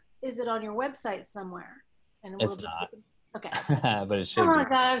 Or is it on your website somewhere? And it's not. Okay. But it should. Oh my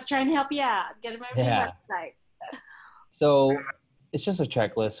God, I was trying to help you out. Get them over to your website. So it's just a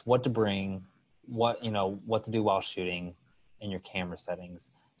checklist, what to bring, what to do while shooting in your camera settings.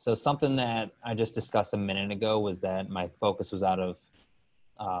 So something that I just discussed a minute ago was that my focus was out of,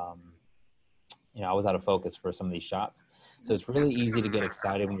 I was out of focus for some of these shots. So it's really easy to get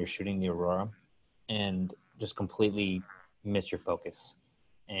excited when you're shooting the Aurora and just completely miss your focus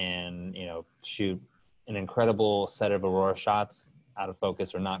and, shoot an incredible set of Aurora shots out of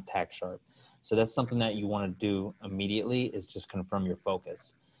focus or not tack sharp. So that's something that you want to do immediately, is just confirm your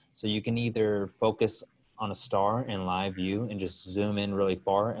focus. So you can either focus on a star in live view and just zoom in really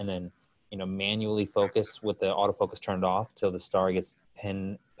far, and then, manually focus with the autofocus turned off till the star gets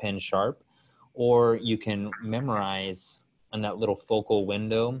pin sharp. Or you can memorize on that little focal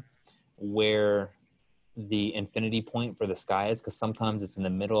window where the infinity point for the sky is, because sometimes it's in the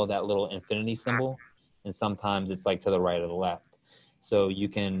middle of that little infinity symbol, and sometimes it's like to the right or the left. So you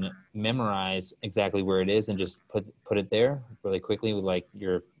can memorize exactly where it is and just put it there really quickly with like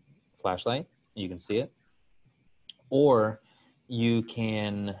your flashlight. You can see it. Or you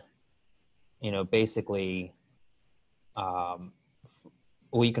can, basically,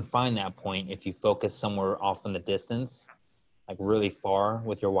 you can find that point if you focus somewhere off in the distance, like really far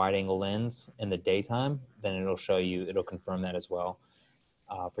with your wide angle lens in the daytime, then it'll confirm that as well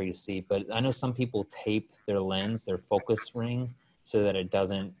for you to see. But I know some people tape their lens, their focus ring, so that it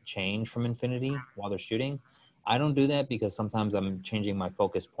doesn't change from infinity while they're shooting. I don't do that because sometimes I'm changing my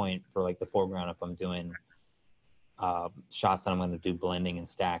focus point for like the foreground if I'm doing shots that I'm going to do blending and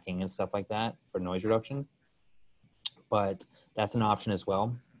stacking and stuff like that for noise reduction. But that's an option as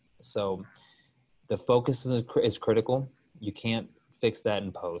well. So the focus is critical. You can't fix that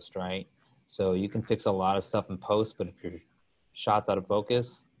in post, right? So you can fix a lot of stuff in post, but if your shot's out of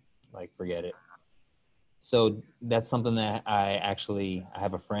focus, like forget it. So that's something that I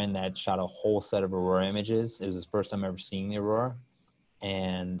have a friend that shot a whole set of Aurora images. It was his first time ever seeing the Aurora,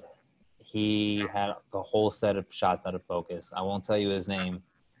 and he had the whole set of shots out of focus. I won't tell you his name,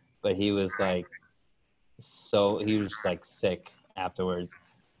 but he was like sick afterwards.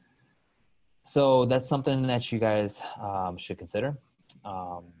 So that's something that you guys should consider.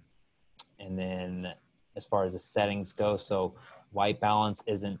 And then as far as the settings go, so white balance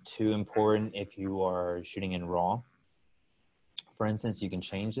isn't too important if you are shooting in RAW. For instance, you can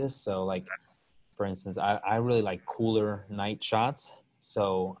change this. So like, for instance, I really like cooler night shots.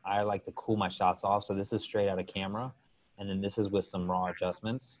 So I like to cool my shots off. So this is straight out of camera. And then this is with some RAW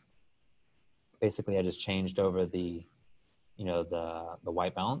adjustments. Basically, I just changed over the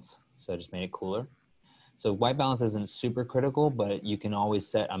white balance. So I just made it cooler. So white balance isn't super critical, but you can always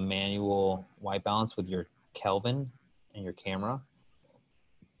set a manual white balance with your Kelvin and your camera.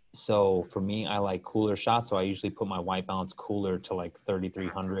 So for me, I like cooler shots. So I usually put my white balance cooler to like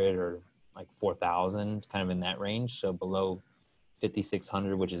 3,300 or like 4,000, kind of in that range. So below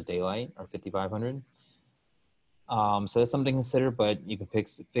 5,600, which is daylight, or 5,500. So that's something to consider, but you can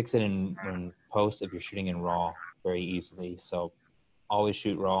fix it in post if you're shooting in RAW very easily. So always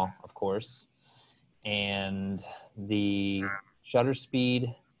shoot RAW, of course. And the shutter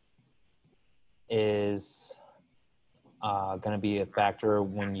speed is going to be a factor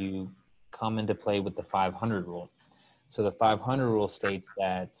when you come into play with the 500 rule. So the 500 rule states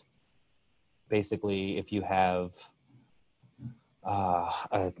that basically if you have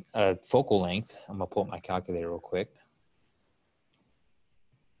a focal length, I'm going to pull up my calculator real quick.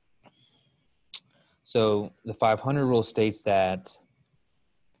 So the 500 rule states that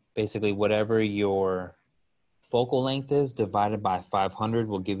basically whatever your focal length is divided by 500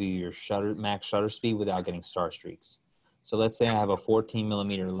 will give you your max shutter speed without getting star streaks. So let's say I have a 14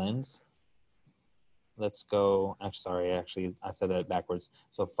 millimeter lens. Let's go, actually I said that backwards.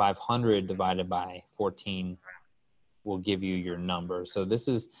 So 500 divided by 14 will give you your number. So this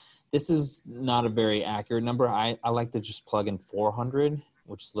is not a very accurate number. I like to just plug in 400,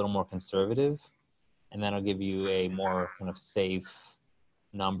 which is a little more conservative. And that'll give you a more kind of safe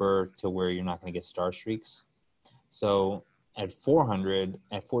number to where you're not going to get star streaks. So at 400,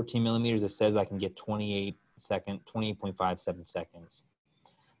 at 14 millimeters, it says I can get 28.57 seconds.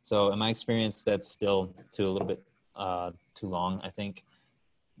 So in my experience, that's still a little bit too long, I think.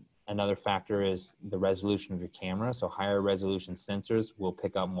 Another factor is the resolution of your camera. So higher resolution sensors will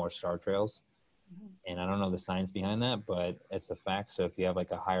pick up more star trails. And I don't know the science behind that, but it's a fact. So if you have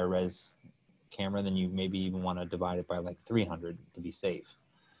like a higher res camera, then you maybe even want to divide it by like 300 to be safe.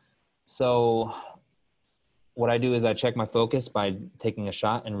 So what I do is I check my focus by taking a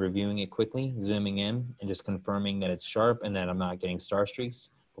shot and reviewing it quickly, zooming in and just confirming that it's sharp and that I'm not getting star streaks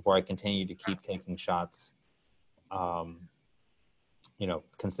before I continue to keep taking shots,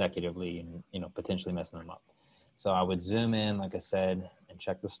 consecutively and, potentially messing them up. So I would zoom in, like I said, and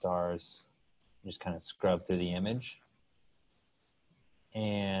check the stars, just kind of scrub through the image.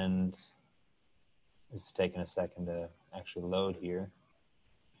 And this is taking a second to actually load here.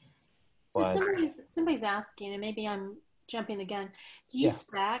 So But somebody's asking, and maybe I'm jumping the gun. Do you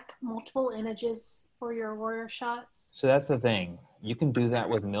stack multiple images for your Aurora shots? So that's the thing. You can do that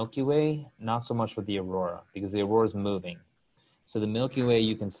with Milky Way, not so much with the Aurora, because the Aurora is moving. So the Milky Way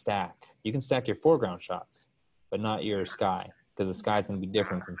you can stack. You can stack your foreground shots, but not your sky, because the sky is going to be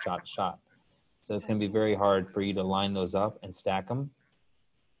different from shot to shot. So it's going to be very hard for you to line those up and stack them.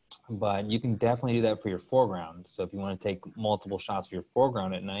 But you can definitely do that for your foreground. So if you want to take multiple shots for your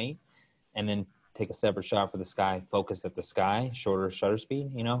foreground at night, and then take a separate shot for the sky, focus at the sky, shorter shutter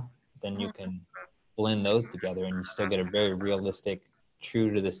speed, you know, then you can blend those together and you still get a very realistic, true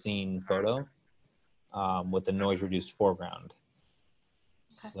to the scene photo with the noise reduced foreground.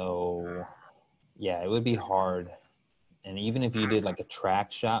 So yeah, it would be hard. And even if you did like a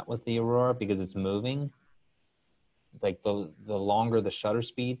track shot with the Aurora, because it's moving, like the longer the shutter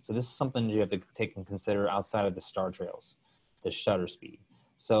speed. So this is something you have to take and consider outside of the star trails, the shutter speed.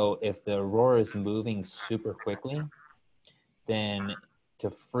 So if the Aurora is moving super quickly, then to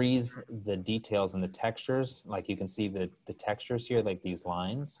freeze the details and the textures, like you can see the textures here, like these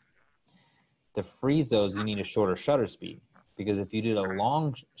lines, to freeze those, you need a shorter shutter speed. Because if you did a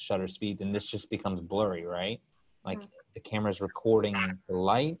long shutter speed, then this just becomes blurry, right? Like the camera's recording the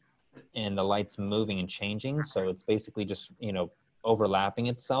light and the light's moving and changing. So it's basically just, you know, overlapping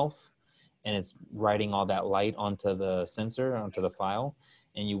itself, and it's writing all that light onto the sensor, onto the file,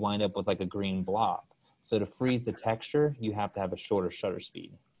 and you wind up with like a green blob. So to freeze the texture, you have to have a shorter shutter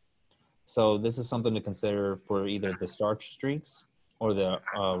speed. So this is something to consider for either the star streaks or the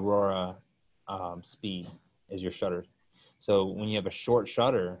Aurora speed is your shutter. So when you have a short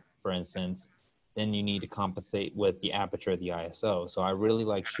shutter, for instance, then you need to compensate with the aperture of the ISO. So I really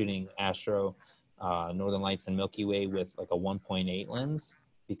like shooting Astro, Northern Lights, and Milky Way with like a 1.8 lens,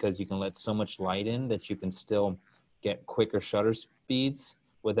 because you can let so much light in that you can still get quicker shutter speeds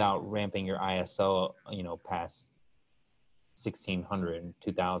without ramping your ISO, you know, past 1600,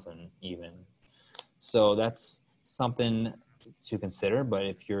 2000 even. So that's something to consider. But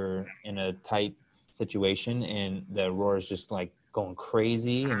if you're in a tight situation and the Aurora is just like going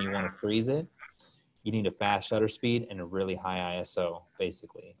crazy and you want to freeze it, you need a fast shutter speed and a really high ISO,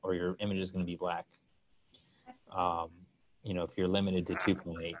 basically, or your image is going to be black. You know, if you're limited to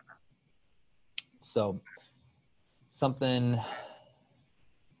 2.8. So something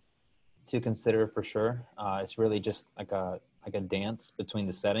to consider for sure. It's really just like a dance between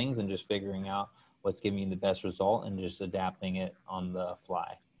the settings and just figuring out what's giving you the best result and just adapting it on the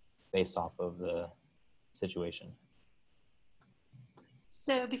fly based off of the situation.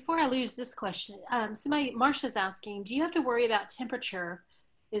 So before I lose this question, Marsha's asking, do you have to worry about temperature?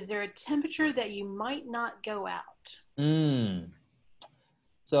 Is there a temperature that you might not go out?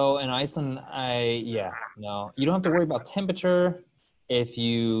 So in Iceland, no, you don't have to worry about temperature if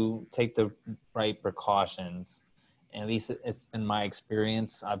you take the right precautions. And at least it's been my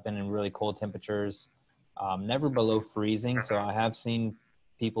experience. I've been in really cold temperatures, never below freezing. So I have seen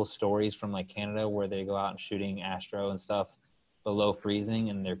people's stories from like Canada where they go out and shooting Astro and stuff below freezing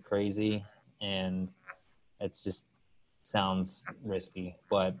and they're crazy. And it's just sounds risky.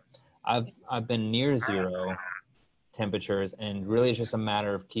 But I've been near zero temperatures, and really it's just a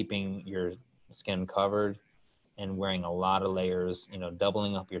matter of keeping your skin covered and wearing a lot of layers, you know,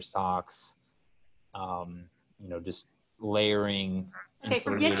 doubling up your socks, you know, just layering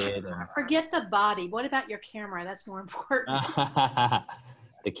insulated. Forget the body. What about your camera? That's more important.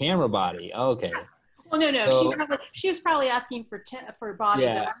 The camera body. Okay. Well, no. So, she was probably asking for body,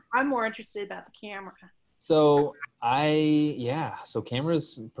 yeah. but I'm more interested about the camera. So so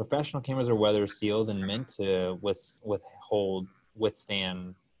cameras, professional cameras are weather sealed and meant to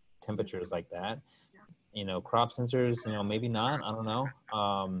withstand temperatures like that. You know, crop sensors, you know, maybe not, I don't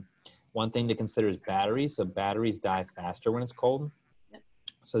know. One thing to consider is batteries. So batteries die faster when it's cold. Yep.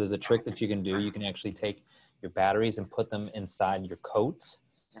 So there's a trick that you can do. You can actually take your batteries and put them inside your coat.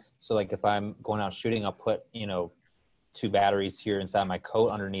 Yep. So like if I'm going out shooting, I'll put, you know, 2 batteries here inside my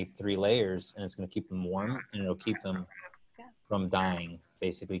coat underneath 3 layers, and it's going to keep them warm and it'll keep them from dying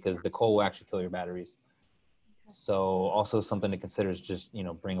basically, because the cold will actually kill your batteries. Okay. So also something to consider is just, you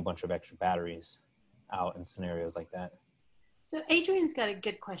know, bring a bunch of extra batteries out in scenarios like that. So Adrian's got a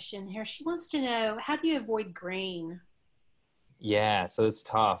good question here. She wants to know, how do you avoid grain? Yeah, so it's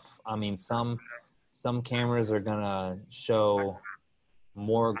tough. I mean, some cameras are going to show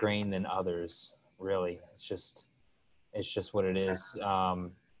more grain than others, really. It's just what it is.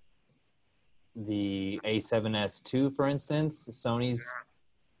 The A7S II, for instance, Sony's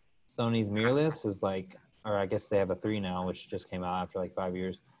Sony's mirrorless is like, or I guess they have a 3 now, which just came out after like 5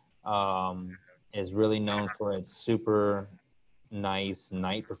 years. Is really known for its super nice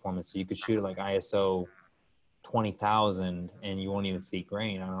night performance. So you could shoot at like ISO 20,000 and you won't even see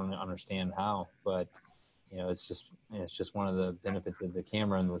grain. I don't understand how, but it's just one of the benefits of the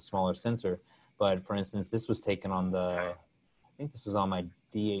camera and the smaller sensor. But for instance, this was taken on I think this was on my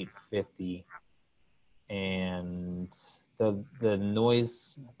D850, and the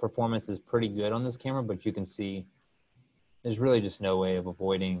noise performance is pretty good on this camera, but you can see there's really just no way of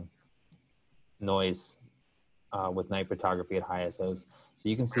avoiding noise with night photography at high ISOs. So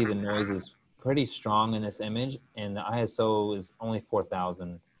you can see the noise is pretty strong in this image, and the ISO is only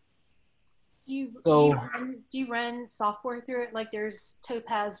 4,000. Do you run software through it? Like there's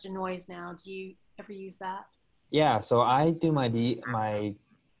Topaz Denoise now. Do you ever use that? Yeah, so I do my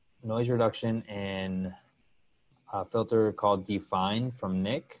noise reduction in a filter called Define from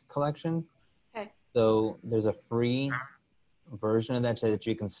Nick collection. Okay. So there's a free version of that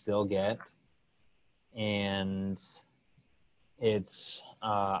you can still get, and it's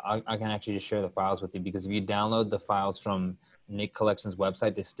I can actually just share the files with you, because if you download the files from Nick Collection's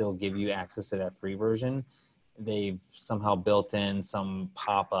website, they still give you access to that free version. They've somehow built in some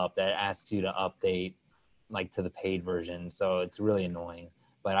pop-up that asks you to update like to the paid version, so it's really annoying.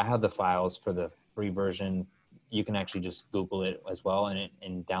 But I have the files for the free version. You can actually just Google it as well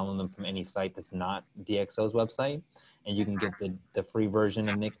and download them from any site that's not DxO's website, and you can get the free version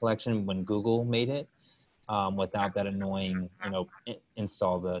of Nick Collection when Google made it, without that annoying,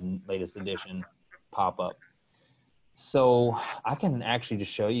 install the latest edition pop-up. So I can actually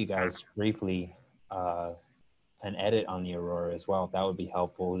just show you guys briefly an edit on the Aurora as well, if that would be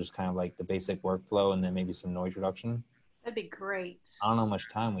helpful. Just kind of like the basic workflow and then maybe some noise reduction. That'd be great. I don't know how much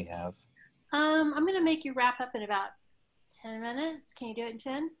time we have. I'm going to make you wrap up in about 10 minutes. Can you do it in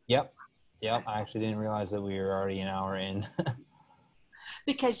 10? Yep. I actually didn't realize that we were already an hour in.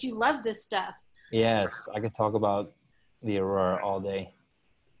 Because you love this stuff. Yes, I could talk about the Aurora all day.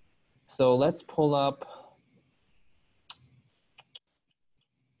 So let's pull up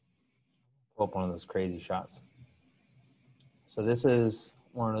one of those crazy shots. So this is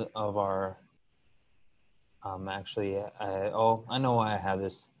one of our, actually, I know why I have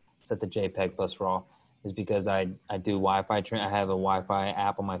this set to JPEG plus RAW, is because I do Wi-Fi, I have a Wi-Fi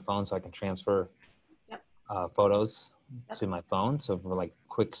app on my phone, so I can transfer photos to my phone. So for like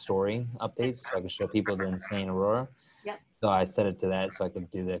quick story updates, so I can show people the insane Aurora. Yep. So I set it to that so I could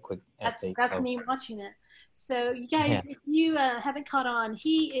do the quick update. That's me watching it. So you guys, if you haven't caught on,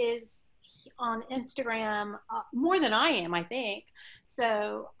 he is on Instagram more than I am, I think.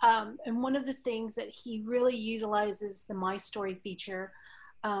 So, and one of the things that he really utilizes the My Story feature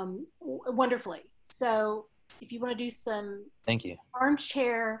wonderfully. So if you want to do some Thank you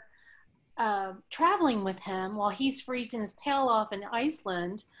armchair traveling with him while he's freezing his tail off in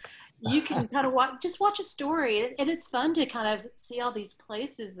Iceland, you can kind of watch a story, and it's fun to kind of see all these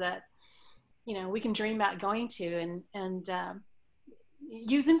places that we can dream about going to, and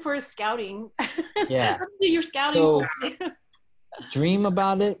use him for his scouting. Yeah. Do your scouting. So, dream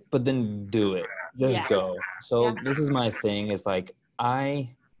about it, but then do it. Just go. So this is my thing. Is like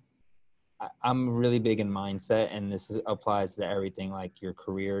I'm really big in mindset, and this applies to everything, like your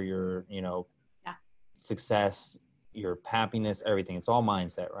career, your success, your happiness, everything. It's all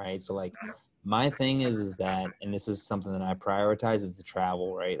mindset, right? So like my thing is that, and this is something that I prioritize, is the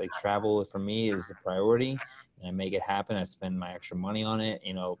travel, right? Like travel for me is a priority, and I make it happen. I spend my extra money on it.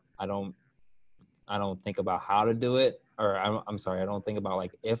 I don't think about how to do it, or I'm sorry, I don't think about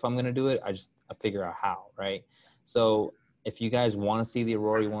like if I'm gonna do it. I figure out how, right? So if you guys want to see the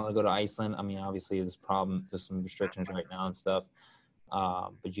Aurora, you want to go to Iceland. I mean, obviously there's some restrictions right now and stuff,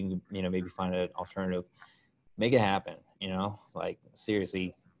 but you can maybe find an alternative. Make it happen. Like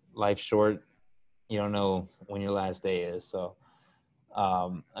seriously, life's short. You don't know when your last day is. So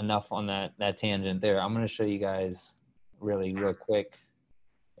enough on that tangent there. I'm going to show you guys really real quick.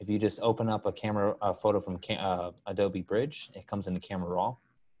 If you just open up a photo from Adobe Bridge, it comes into Camera Raw,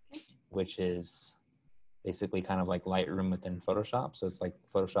 which is basically kind of like Lightroom within Photoshop. So it's like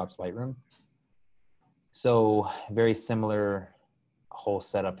Photoshop's Lightroom. So very similar whole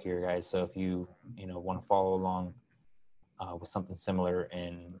setup here, guys. So if you want to follow along with something similar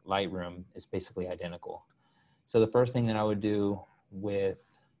in Lightroom, it's basically identical. So the first thing that I would do with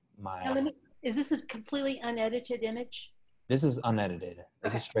my... Is this a completely unedited image? This is unedited.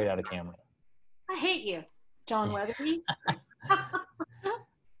 This is straight out of camera. I hate you, John Weatherby.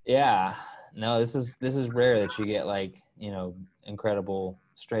 Yeah. No, this is rare that you get like, incredible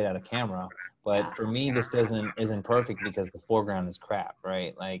straight out of camera. But for me, this isn't perfect because the foreground is crap,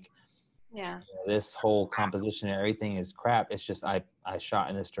 right? Like, Yeah. you know, this whole composition and everything is crap. It's just I shot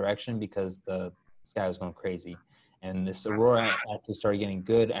in this direction because the sky was going crazy, and this aurora actually started getting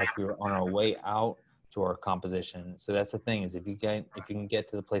good as we were on our way out to our composition. So that's the thing, is if you can get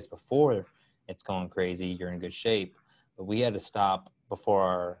to the place before it's going crazy, you're in good shape. But we had to stop before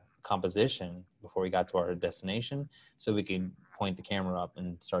our composition, before we got to our destination, so we could point the camera up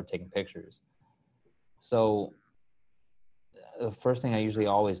and start taking pictures. So the first thing I usually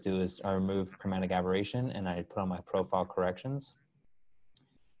always do is I remove chromatic aberration and I put on my profile corrections.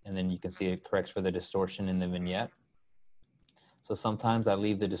 And then you can see it corrects for the distortion in the vignette. So sometimes I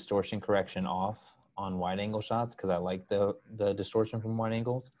leave the distortion correction off on wide angle shots because I like the distortion from wide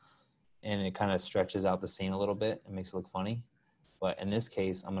angles, and it kind of stretches out the scene a little bit and makes it look funny. But in this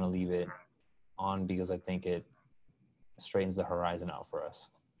case, I'm going to leave it on because I think it straightens the horizon out for us.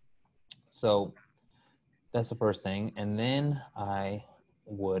 So that's the first thing. And then I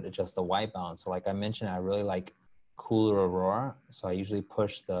would adjust the white balance. So like I mentioned, I really like cooler aurora. So I usually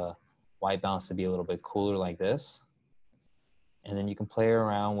push the white balance to be a little bit cooler like this. And then you can play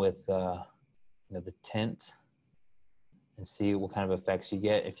around with the tint and see what kind of effects you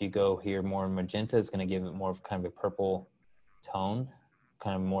get. If you go here more magenta, it's going to give it more of kind of a purple tone,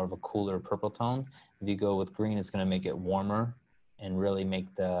 kind of more of a cooler purple tone. If you go with green, it's going to make it warmer and really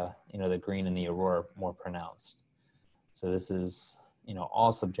make the green in the aurora more pronounced. So this is,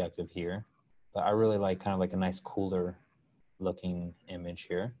 all subjective here, but I really like kind of like a nice cooler looking image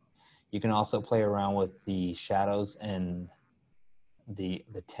here. You can also play around with the shadows and the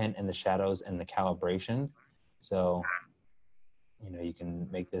tint and the shadows and the calibration. So, you can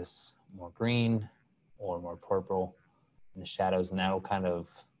make this more green or more purple in the shadows, and that'll kind of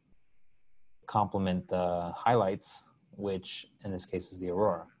complement the highlights, which in this case is the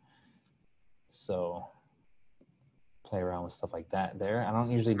aurora. So play around with stuff like that there. I don't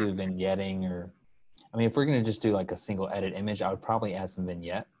usually do vignetting if we're going to just do like a single edit image, I would probably add some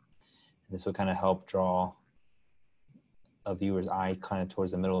vignette. And this would kind of help draw a viewer's eye kind of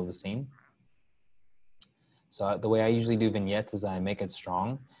towards the middle of the scene. So the way I usually do vignettes is I make it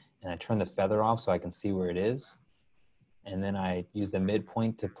strong and I turn the feather off so I can see where it is. And then I use the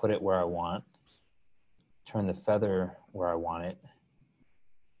midpoint to put it where I want, turn the feather where I want it,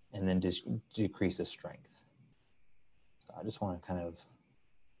 and then just decrease the strength. So I just want to kind of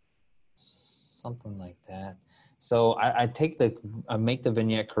something like that. So I make the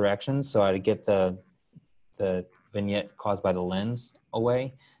vignette corrections so I get the vignette caused by the lens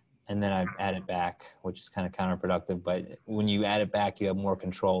away, and then I add it back, which is kind of counterproductive. But when you add it back, you have more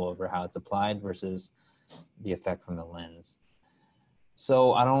control over how it's applied versus the effect from the lens.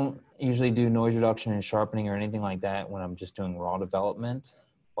 So I don't usually do noise reduction and sharpening or anything like that when I'm just doing raw development,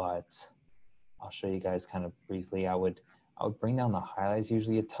 but I'll show you guys kind of briefly. I would bring down the highlights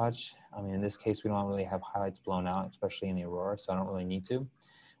usually a touch. In this case, we don't really have highlights blown out, especially in the aurora, so I don't really need to.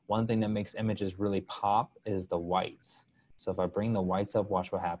 One thing that makes images really pop is the whites. So if I bring the whites up,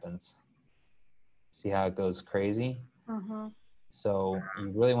 watch what happens. See how it goes crazy? Mm-hmm. So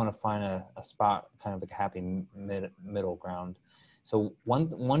you really want to find a spot, kind of like a happy middle ground. So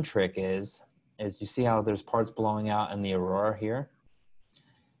one trick is you see how there's parts blowing out in the aurora here?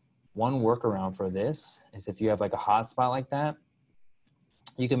 One workaround for this is if you have like a hot spot like that,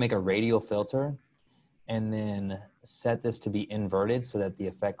 you can make a radial filter and then set this to be inverted so that the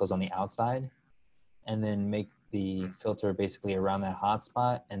effect goes on the outside, and then make the filter basically around that hot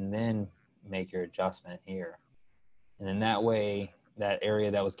spot and then make your adjustment here. And then that way, that area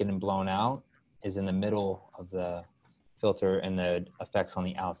that was getting blown out is in the middle of the filter and the effects on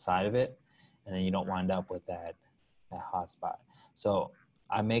the outside of it. And then you don't wind up with that hot spot. So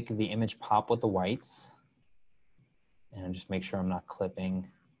I make the image pop with the whites and I just make sure I'm not clipping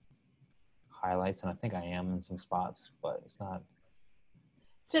highlights. And I think I am in some spots, but it's not.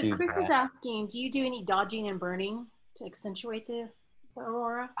 So Chris is asking, do you do any dodging and burning to accentuate the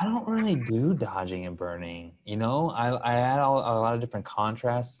aurora? I don't really do dodging and burning. I add a lot of different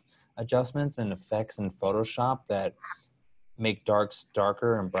contrast adjustments and effects in Photoshop that make darks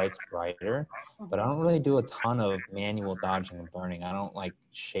darker and brights brighter, but I don't really do a ton of manual dodging and burning. I don't like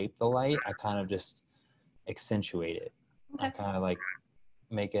shape the light. I kind of just accentuate it. Okay. I kind of like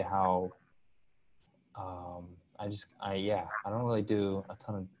make it how I don't really do a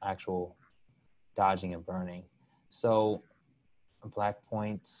ton of actual dodging and burning. So black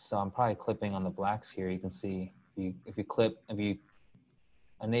points, so I'm probably clipping on the blacks here. You can see if you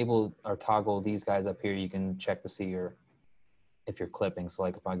enable or toggle these guys up here, you can check to see if you're clipping. So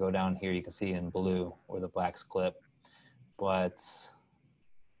like if I go down here, you can see in blue where the blacks clip. But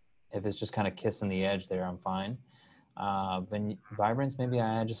If it's just kind of kissing the edge there, I'm fine. Vibrance, maybe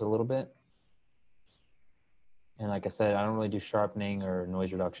I add just a little bit. And like I said, I don't really do sharpening or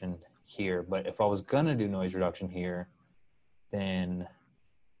noise reduction here, but if I was gonna do noise reduction here, then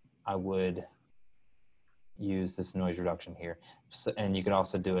I would use this noise reduction here. So, and you could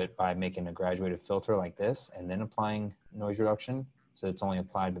also do it by making a graduated filter like this and then applying noise reduction. So it's only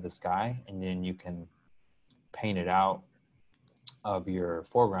applied to the sky, and then you can paint it out of your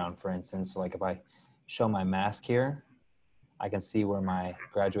foreground, for instance. So like if I show my mask here, I can see where my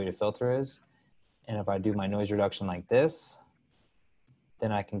graduated filter is. And if I do my noise reduction like this,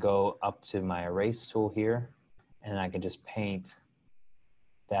 then I can go up to my erase tool here, and I can just paint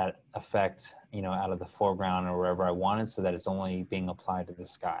that effect, you know, out of the foreground or wherever I want it, so that it's only being applied to the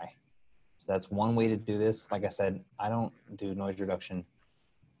sky. So that's one way to do this. Like I said, I don't do noise reduction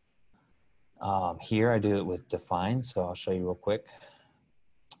here. I do it with define. So I'll show you real quick.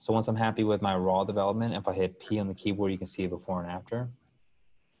 So once I'm happy with my raw development, if I hit P on the keyboard, you can see it before and after.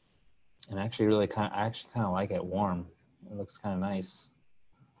 And I actually kind of like it warm. It looks kind of nice.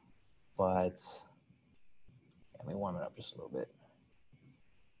 But let me warm it up just a little bit.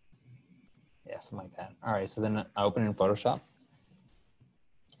 Yeah, something like that. All right, so then I open it in Photoshop.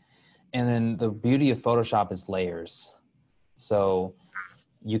 And then the beauty of Photoshop is layers. So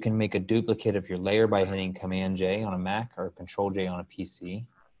you can make a duplicate of your layer by hitting Command J on a Mac or Control J on a PC.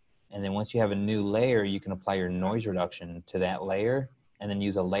 And then once you have a new layer, you can apply your noise reduction to that layer and then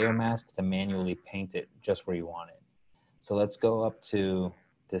use a layer mask to manually paint it just where you want it. So let's go up to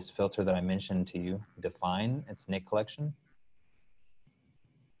this filter that I mentioned to you, Define. It's Nick Collection.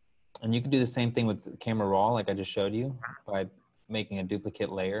 And you can do the same thing with Camera Raw, like I just showed you, by making a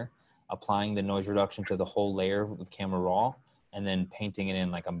duplicate layer, applying the noise reduction to the whole layer with Camera Raw, and then painting it in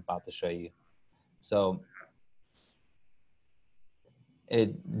like I'm about to show you. So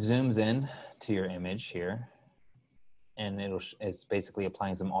it zooms in to your image here, and it's basically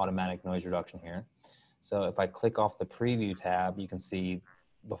applying some automatic noise reduction here. So if I click off the preview tab, you can see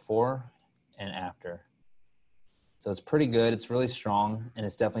before and after. So it's pretty good. It's really strong, and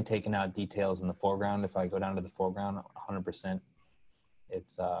it's definitely taking out details in the foreground. If I go down to the foreground, 100%,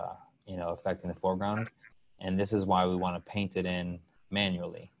 it's you know, affecting the foreground. And this is why we want to paint it in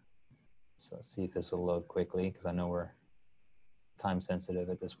manually. So let's see if this will load quickly, because I know we're time sensitive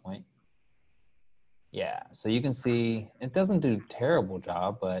at this point. Yeah, so you can see it doesn't do a terrible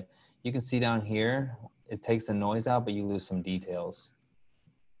job, but you can see down here, it takes the noise out, but you lose some details.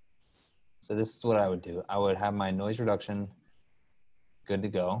 So this is what I would do. I would have my noise reduction good to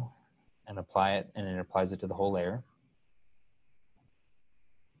go and apply it, and it applies it to the whole layer.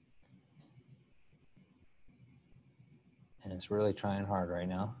 And it's really trying hard right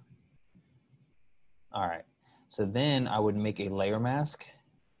now. All right, so then I would make a layer mask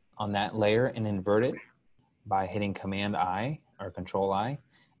on that layer and invert it by hitting Command I or Control I.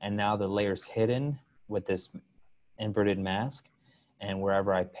 And now the layer's hidden with this inverted mask. And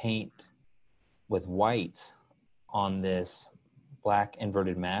wherever I paint with white on this black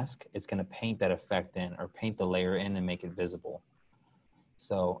inverted mask, it's gonna paint that effect in, or paint the layer in and make it visible.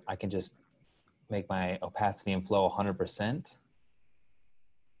 So I can just make my opacity and flow 100%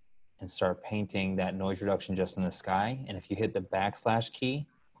 and start painting that noise reduction just in the sky. And if you hit the backslash key,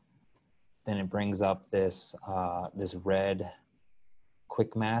 then it brings up this, this red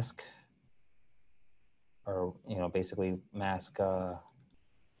quick mask, or, you know, basically mask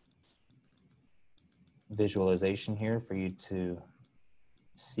visualization here for you to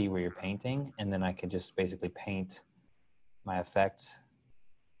see where you're painting. And then I could just basically paint my effect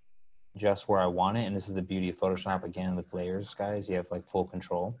just where I want it. And this is the beauty of Photoshop, again, with layers, guys. You have like full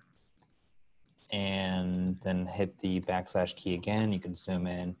control. And then hit the backslash key again. You can zoom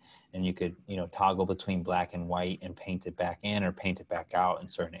in, and you could, you know, toggle between black and white and paint it back in or paint it back out in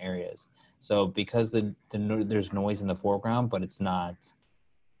certain areas. So because there's noise in the foreground, but it's not,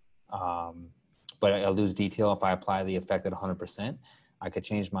 but I lose detail if I apply the effect at 100%. I could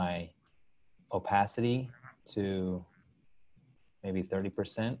change my opacity to maybe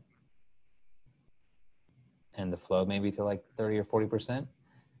 30%, and the flow maybe to like 30 or 40%.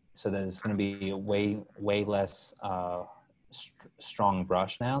 So that it's going to be a way less strong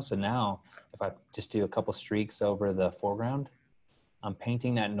brush now. So now if I just do a couple streaks over the foreground, I'm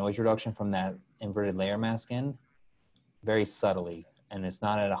painting that noise reduction from that inverted layer mask in very subtly, and it's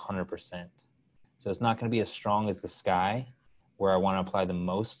not at 100%. So it's not going to be as strong as the sky, where I want to apply the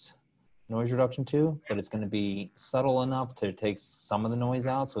most noise reduction to, but it's going to be subtle enough to take some of the noise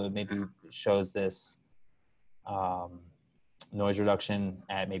out. So it maybe shows this noise reduction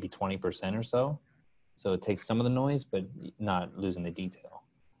at maybe 20% or so. So it takes some of the noise, but not losing the detail.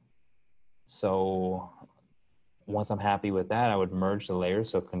 So once I'm happy with that, I would merge the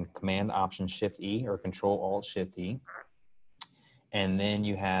layers. So Command Option Shift E or Control Alt Shift E. And then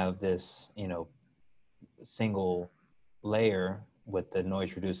you have this, single layer with the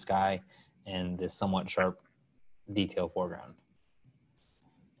noise reduced sky and this somewhat sharp detail foreground.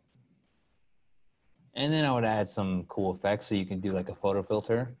 And then I would add some cool effects. So you can do like a photo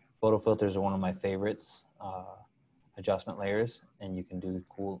filter. Photo filters are one of my favorites, adjustment layers. And you can do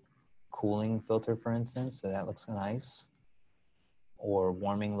cooling filter, for instance. So that looks nice. Or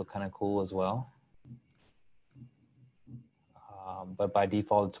warming look kind of cool as well. But by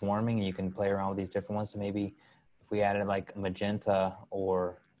default, it's warming, and you can play around with these different ones. So maybe if we added like magenta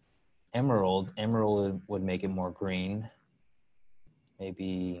or emerald would make it more green.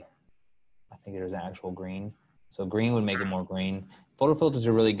 Maybe, I think there's an actual green. So green would make it more green. Photo filters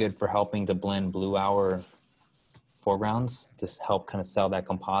are really good for helping to blend blue hour foregrounds to help kind of sell that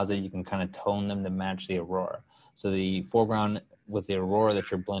composite. You can kind of tone them to match the aurora. So the foreground with the aurora that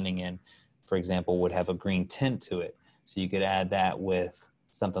you're blending in, for example, would have a green tint to it. So you could add that with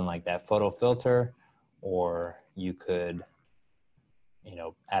something like that photo filter, or you could,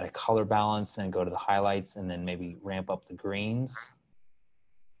 add a color balance and go to the highlights and then maybe ramp up the greens.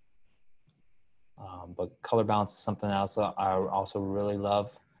 But color balance is something else I also really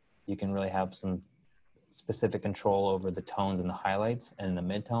love. You can really have some specific control over the tones and the highlights and the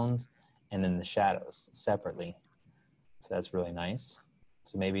midtones and then the shadows separately. So that's really nice.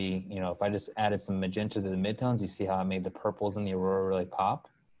 So maybe, if I just added some magenta to the midtones, you see how I made the purples in the aurora really pop?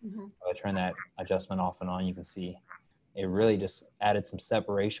 Mm-hmm. If I turn that adjustment off and on, you can see it really just added some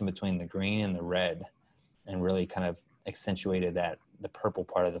separation between the green and the red and really kind of accentuated the purple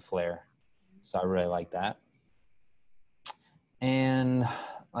part of the flare. So I really like that. And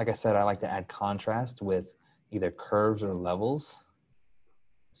like I said, I like to add contrast with either curves or levels.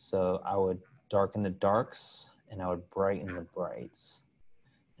 So I would darken the darks and I would brighten the brights.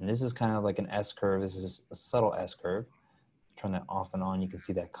 And this is kind of like an S curve. This is a subtle S curve. Turn that off and on, you can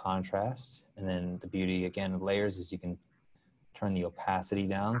see that contrast. And then the beauty, again, of layers is you can turn the opacity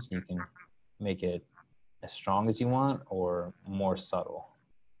down so you can make it as strong as you want or more subtle.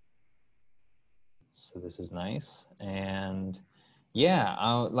 So this is nice. And yeah,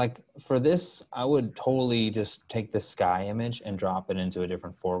 like for this, I would totally just take the sky image and drop it into a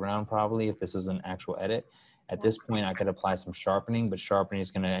different foreground probably if this was an actual edit. At this point, I could apply some sharpening, but sharpening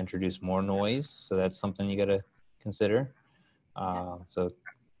is going to introduce more noise. So that's something you got to consider. So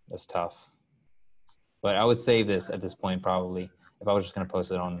that's tough. But I would save this at this point probably if I was just going to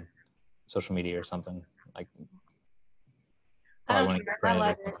post it on social media or something. Like, I don't care. I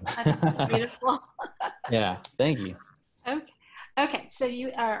love it. I think it's beautiful. Yeah, thank you. Okay. So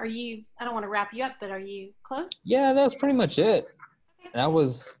you are you? I don't want to wrap you up, but are you close? Yeah, that's pretty much it. That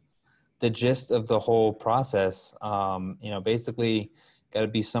was the gist of the whole process. Basically, got to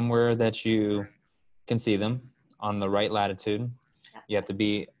be somewhere that you can see them on the right latitude. Yeah. You have to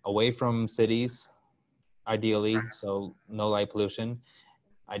be away from cities, ideally, so no light pollution.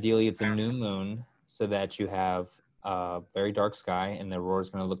 Ideally, it's a new moon so that you have a very dark sky and the aurora is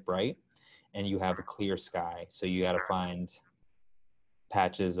going to look bright, and you have a clear sky. So you got to find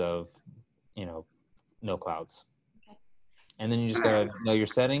patches of, no clouds. Okay. And then you just got to know your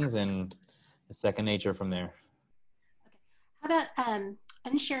settings, and it's second nature from there. Okay. How about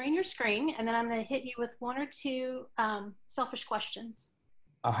unsharing your screen, and then I'm going to hit you with one or two selfish questions.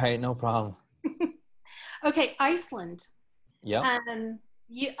 All right, no problem. Okay, Iceland. Yeah.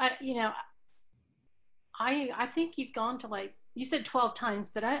 I think you've gone to you said 12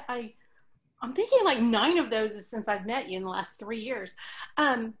 times, but I'm thinking like 9 of those is since I've met you in the last 3 years.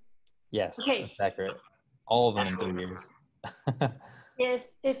 Yes, okay. That's accurate. All of them in 3 years.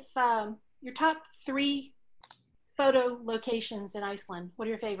 If your top 3 photo locations in Iceland, what are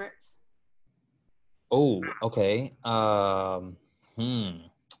your favorites? Oh, okay.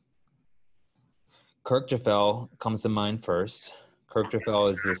 Kirkjufell comes to mind first.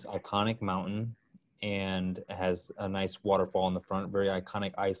 Kirkjufell is this iconic mountain and it has a nice waterfall in the front, very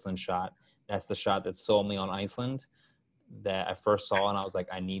iconic Iceland shot. That's the shot that sold me on Iceland that I first saw, and I was like,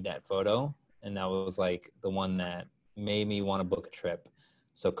 I need that photo. And that was like the one that made me want to book a trip.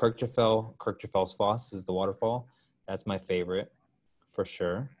 So Kirkjufell's Foss is the waterfall. That's my favorite for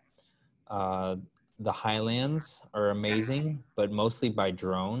sure. The highlands are amazing, but mostly by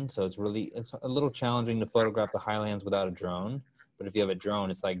drone. So it's a little challenging to photograph the highlands without a drone. But if you have a drone,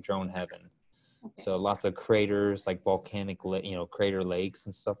 it's like drone heaven. Okay. So lots of craters, like volcanic, crater lakes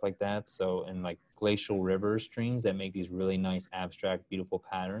and stuff like that. So, and like glacial river streams that make these really nice, abstract, beautiful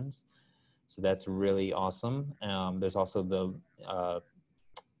patterns. So that's really awesome. There's also the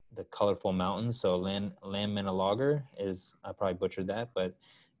the colorful mountains. So Landmannalaugar is, I probably butchered that, but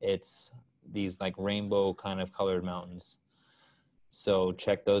it's these like rainbow kind of colored mountains. So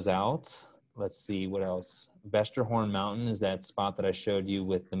check those out. Let's see what else. Vesterhorn Mountain is that spot that I showed you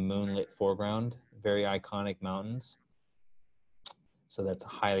with the moonlit foreground. Very iconic mountains. So that's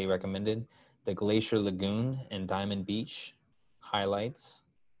highly recommended. The Glacier Lagoon and Diamond Beach highlights.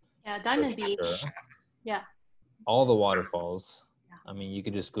 Yeah, Diamond Beach. Sure. Yeah. All the waterfalls. Yeah. I mean, you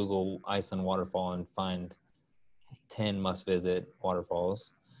could just Google Iceland waterfall and find 10 must-visit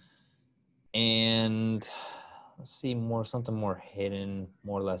waterfalls. And let's see, something more hidden,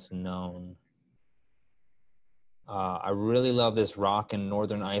 more or less known. I really love this rock in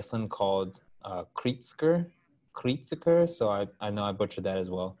northern Iceland called Krítsker. So I know I butchered that as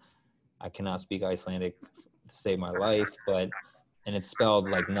well. I cannot speak Icelandic to save my life, and it's spelled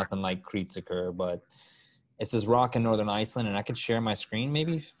like nothing like Krítsker, but it's this rock in northern Iceland, and I could share my screen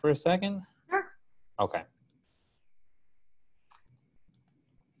maybe for a second. Sure. Okay.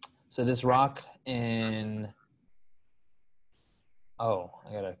 So this rock in, I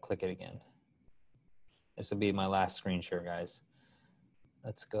gotta click it again. This will be my last screen share, guys.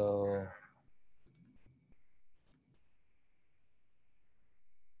 Let's go.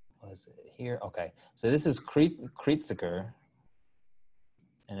 Was it here? Okay. So this is Krítsker,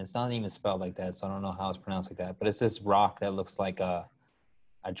 and it's not even spelled like that, so I don't know how it's pronounced like that. But it's this rock that looks like a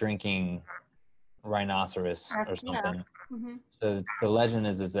drinking rhinoceros or something. Yeah. Mm-hmm. So the legend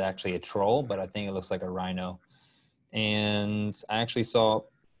is it's actually a troll, but I think it looks like a rhino. And I actually saw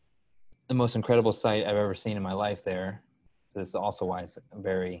the most incredible sight I've ever seen in my life there. So this is also why it's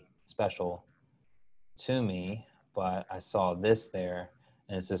very special to me. But I saw this there,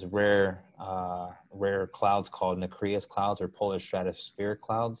 and it's this rare clouds called nacreous clouds or polar stratospheric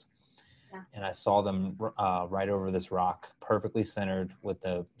clouds. Yeah. And I saw them right over this rock, perfectly centered with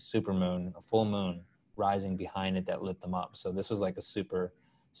the supermoon, a full moon rising behind it that lit them up. So this was like a super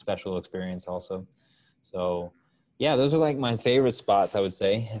special experience also. So yeah, those are like my favorite spots, I would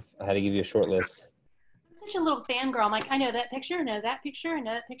say, if I had to give you a short list. I'm such a little fangirl. I'm like, I know that picture, I know that picture, I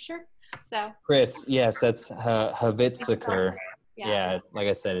know that picture. So Chris, yes, that's Havitsaker. Yeah, like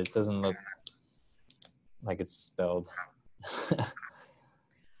I said, it doesn't look like it's spelled.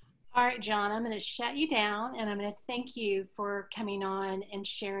 All right, John, I'm going to shut you down, and I'm going to thank you for coming on and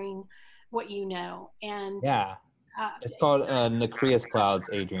sharing what you know. And yeah, it's called nacreous clouds,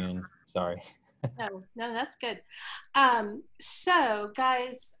 Adrian. Sorry. no, that's good. So,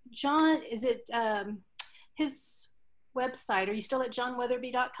 guys, John, is it his website? Are you still at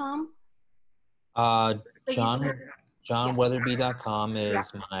johnweatherby.com? JohnWeatherby.com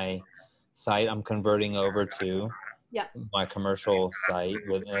is my site. I'm converting over to my commercial site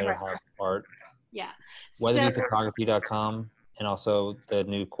with art. Yeah. Weatherbyphotography.com, and also the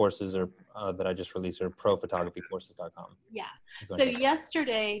new courses are that I just released are prophotographycourses.com. Yeah. So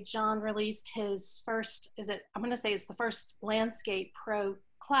yesterday, John released his first, I'm going to say it's the first Landscape Pro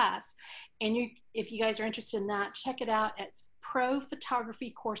class. And if you guys are interested in that, check it out at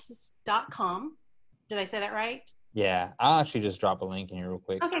prophotographycourses.com. Did I say that right? Yeah. I'll actually just drop a link in here real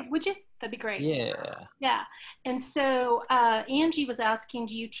quick. Okay. Would you? That'd be great. Yeah. Yeah. And so Angie was asking,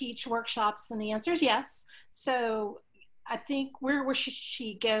 do you teach workshops? And the answer is yes. So I think where should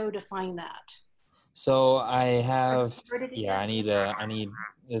she go to find that? So I have, I need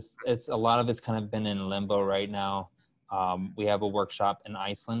it's a lot of it's kind of been in limbo right now. We have a workshop in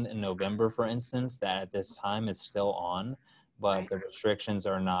Iceland in November, for instance, that at this time is still on, but the restrictions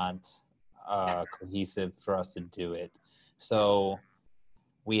are not cohesive for us to do it. So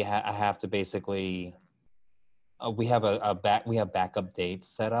I have to basically, we have backup dates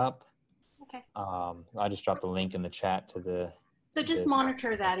set up. Okay. I just dropped a link in the chat to So just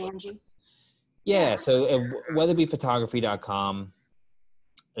monitor that, Angie. Yeah, so weatherbyphotography.com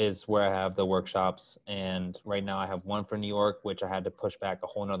is where I have the workshops, and right now I have one for New York, which I had to push back a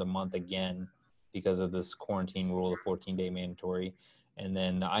whole nother month again because of this quarantine rule, the 14-day mandatory. And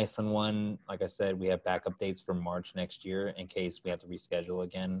then the Iceland one, like I said, we have backup dates for March next year in case we have to reschedule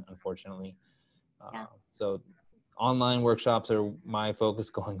again, unfortunately. So online workshops are my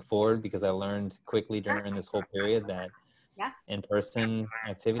focus going forward because I learned quickly during this whole period that in-person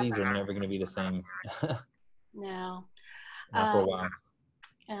activities are never going to be the same. No. Not for a while.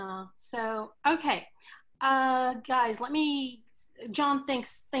 So, okay. Guys, John,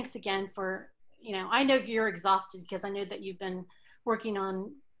 thanks again for, I know you're exhausted because I know that you've been working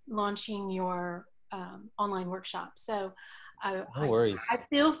on launching your online workshop. So No worries. I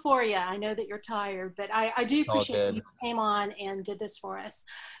feel for you. I know that you're tired, but I do It's all appreciate that good. you came on and did this for us.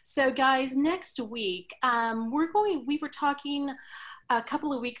 So guys, next week, we were talking a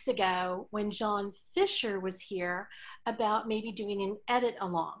couple of weeks ago when John Fisher was here about maybe doing an edit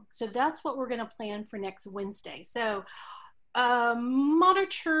along. So that's what we're going to plan for next Wednesday. So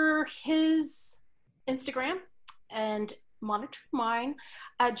monitor his Instagram and monitor mine.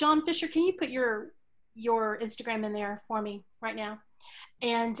 John Fisher, can you put your Instagram in there for me right now?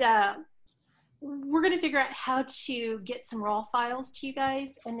 And we're going to figure out how to get some raw files to you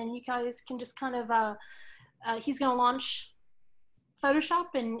guys, and then you guys can just kind of he's going to launch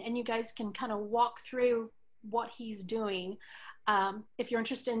Photoshop, and you guys can kind of walk through what he's doing if you're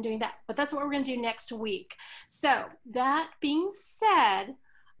interested in doing that. But that's what we're going to do next week. So that being said,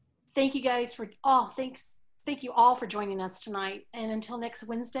 thank you guys for thank you all for joining us tonight. And until next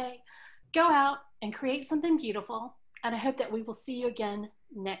Wednesday, go out and create something beautiful. And I hope that we will see you again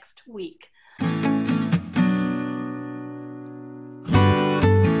next week.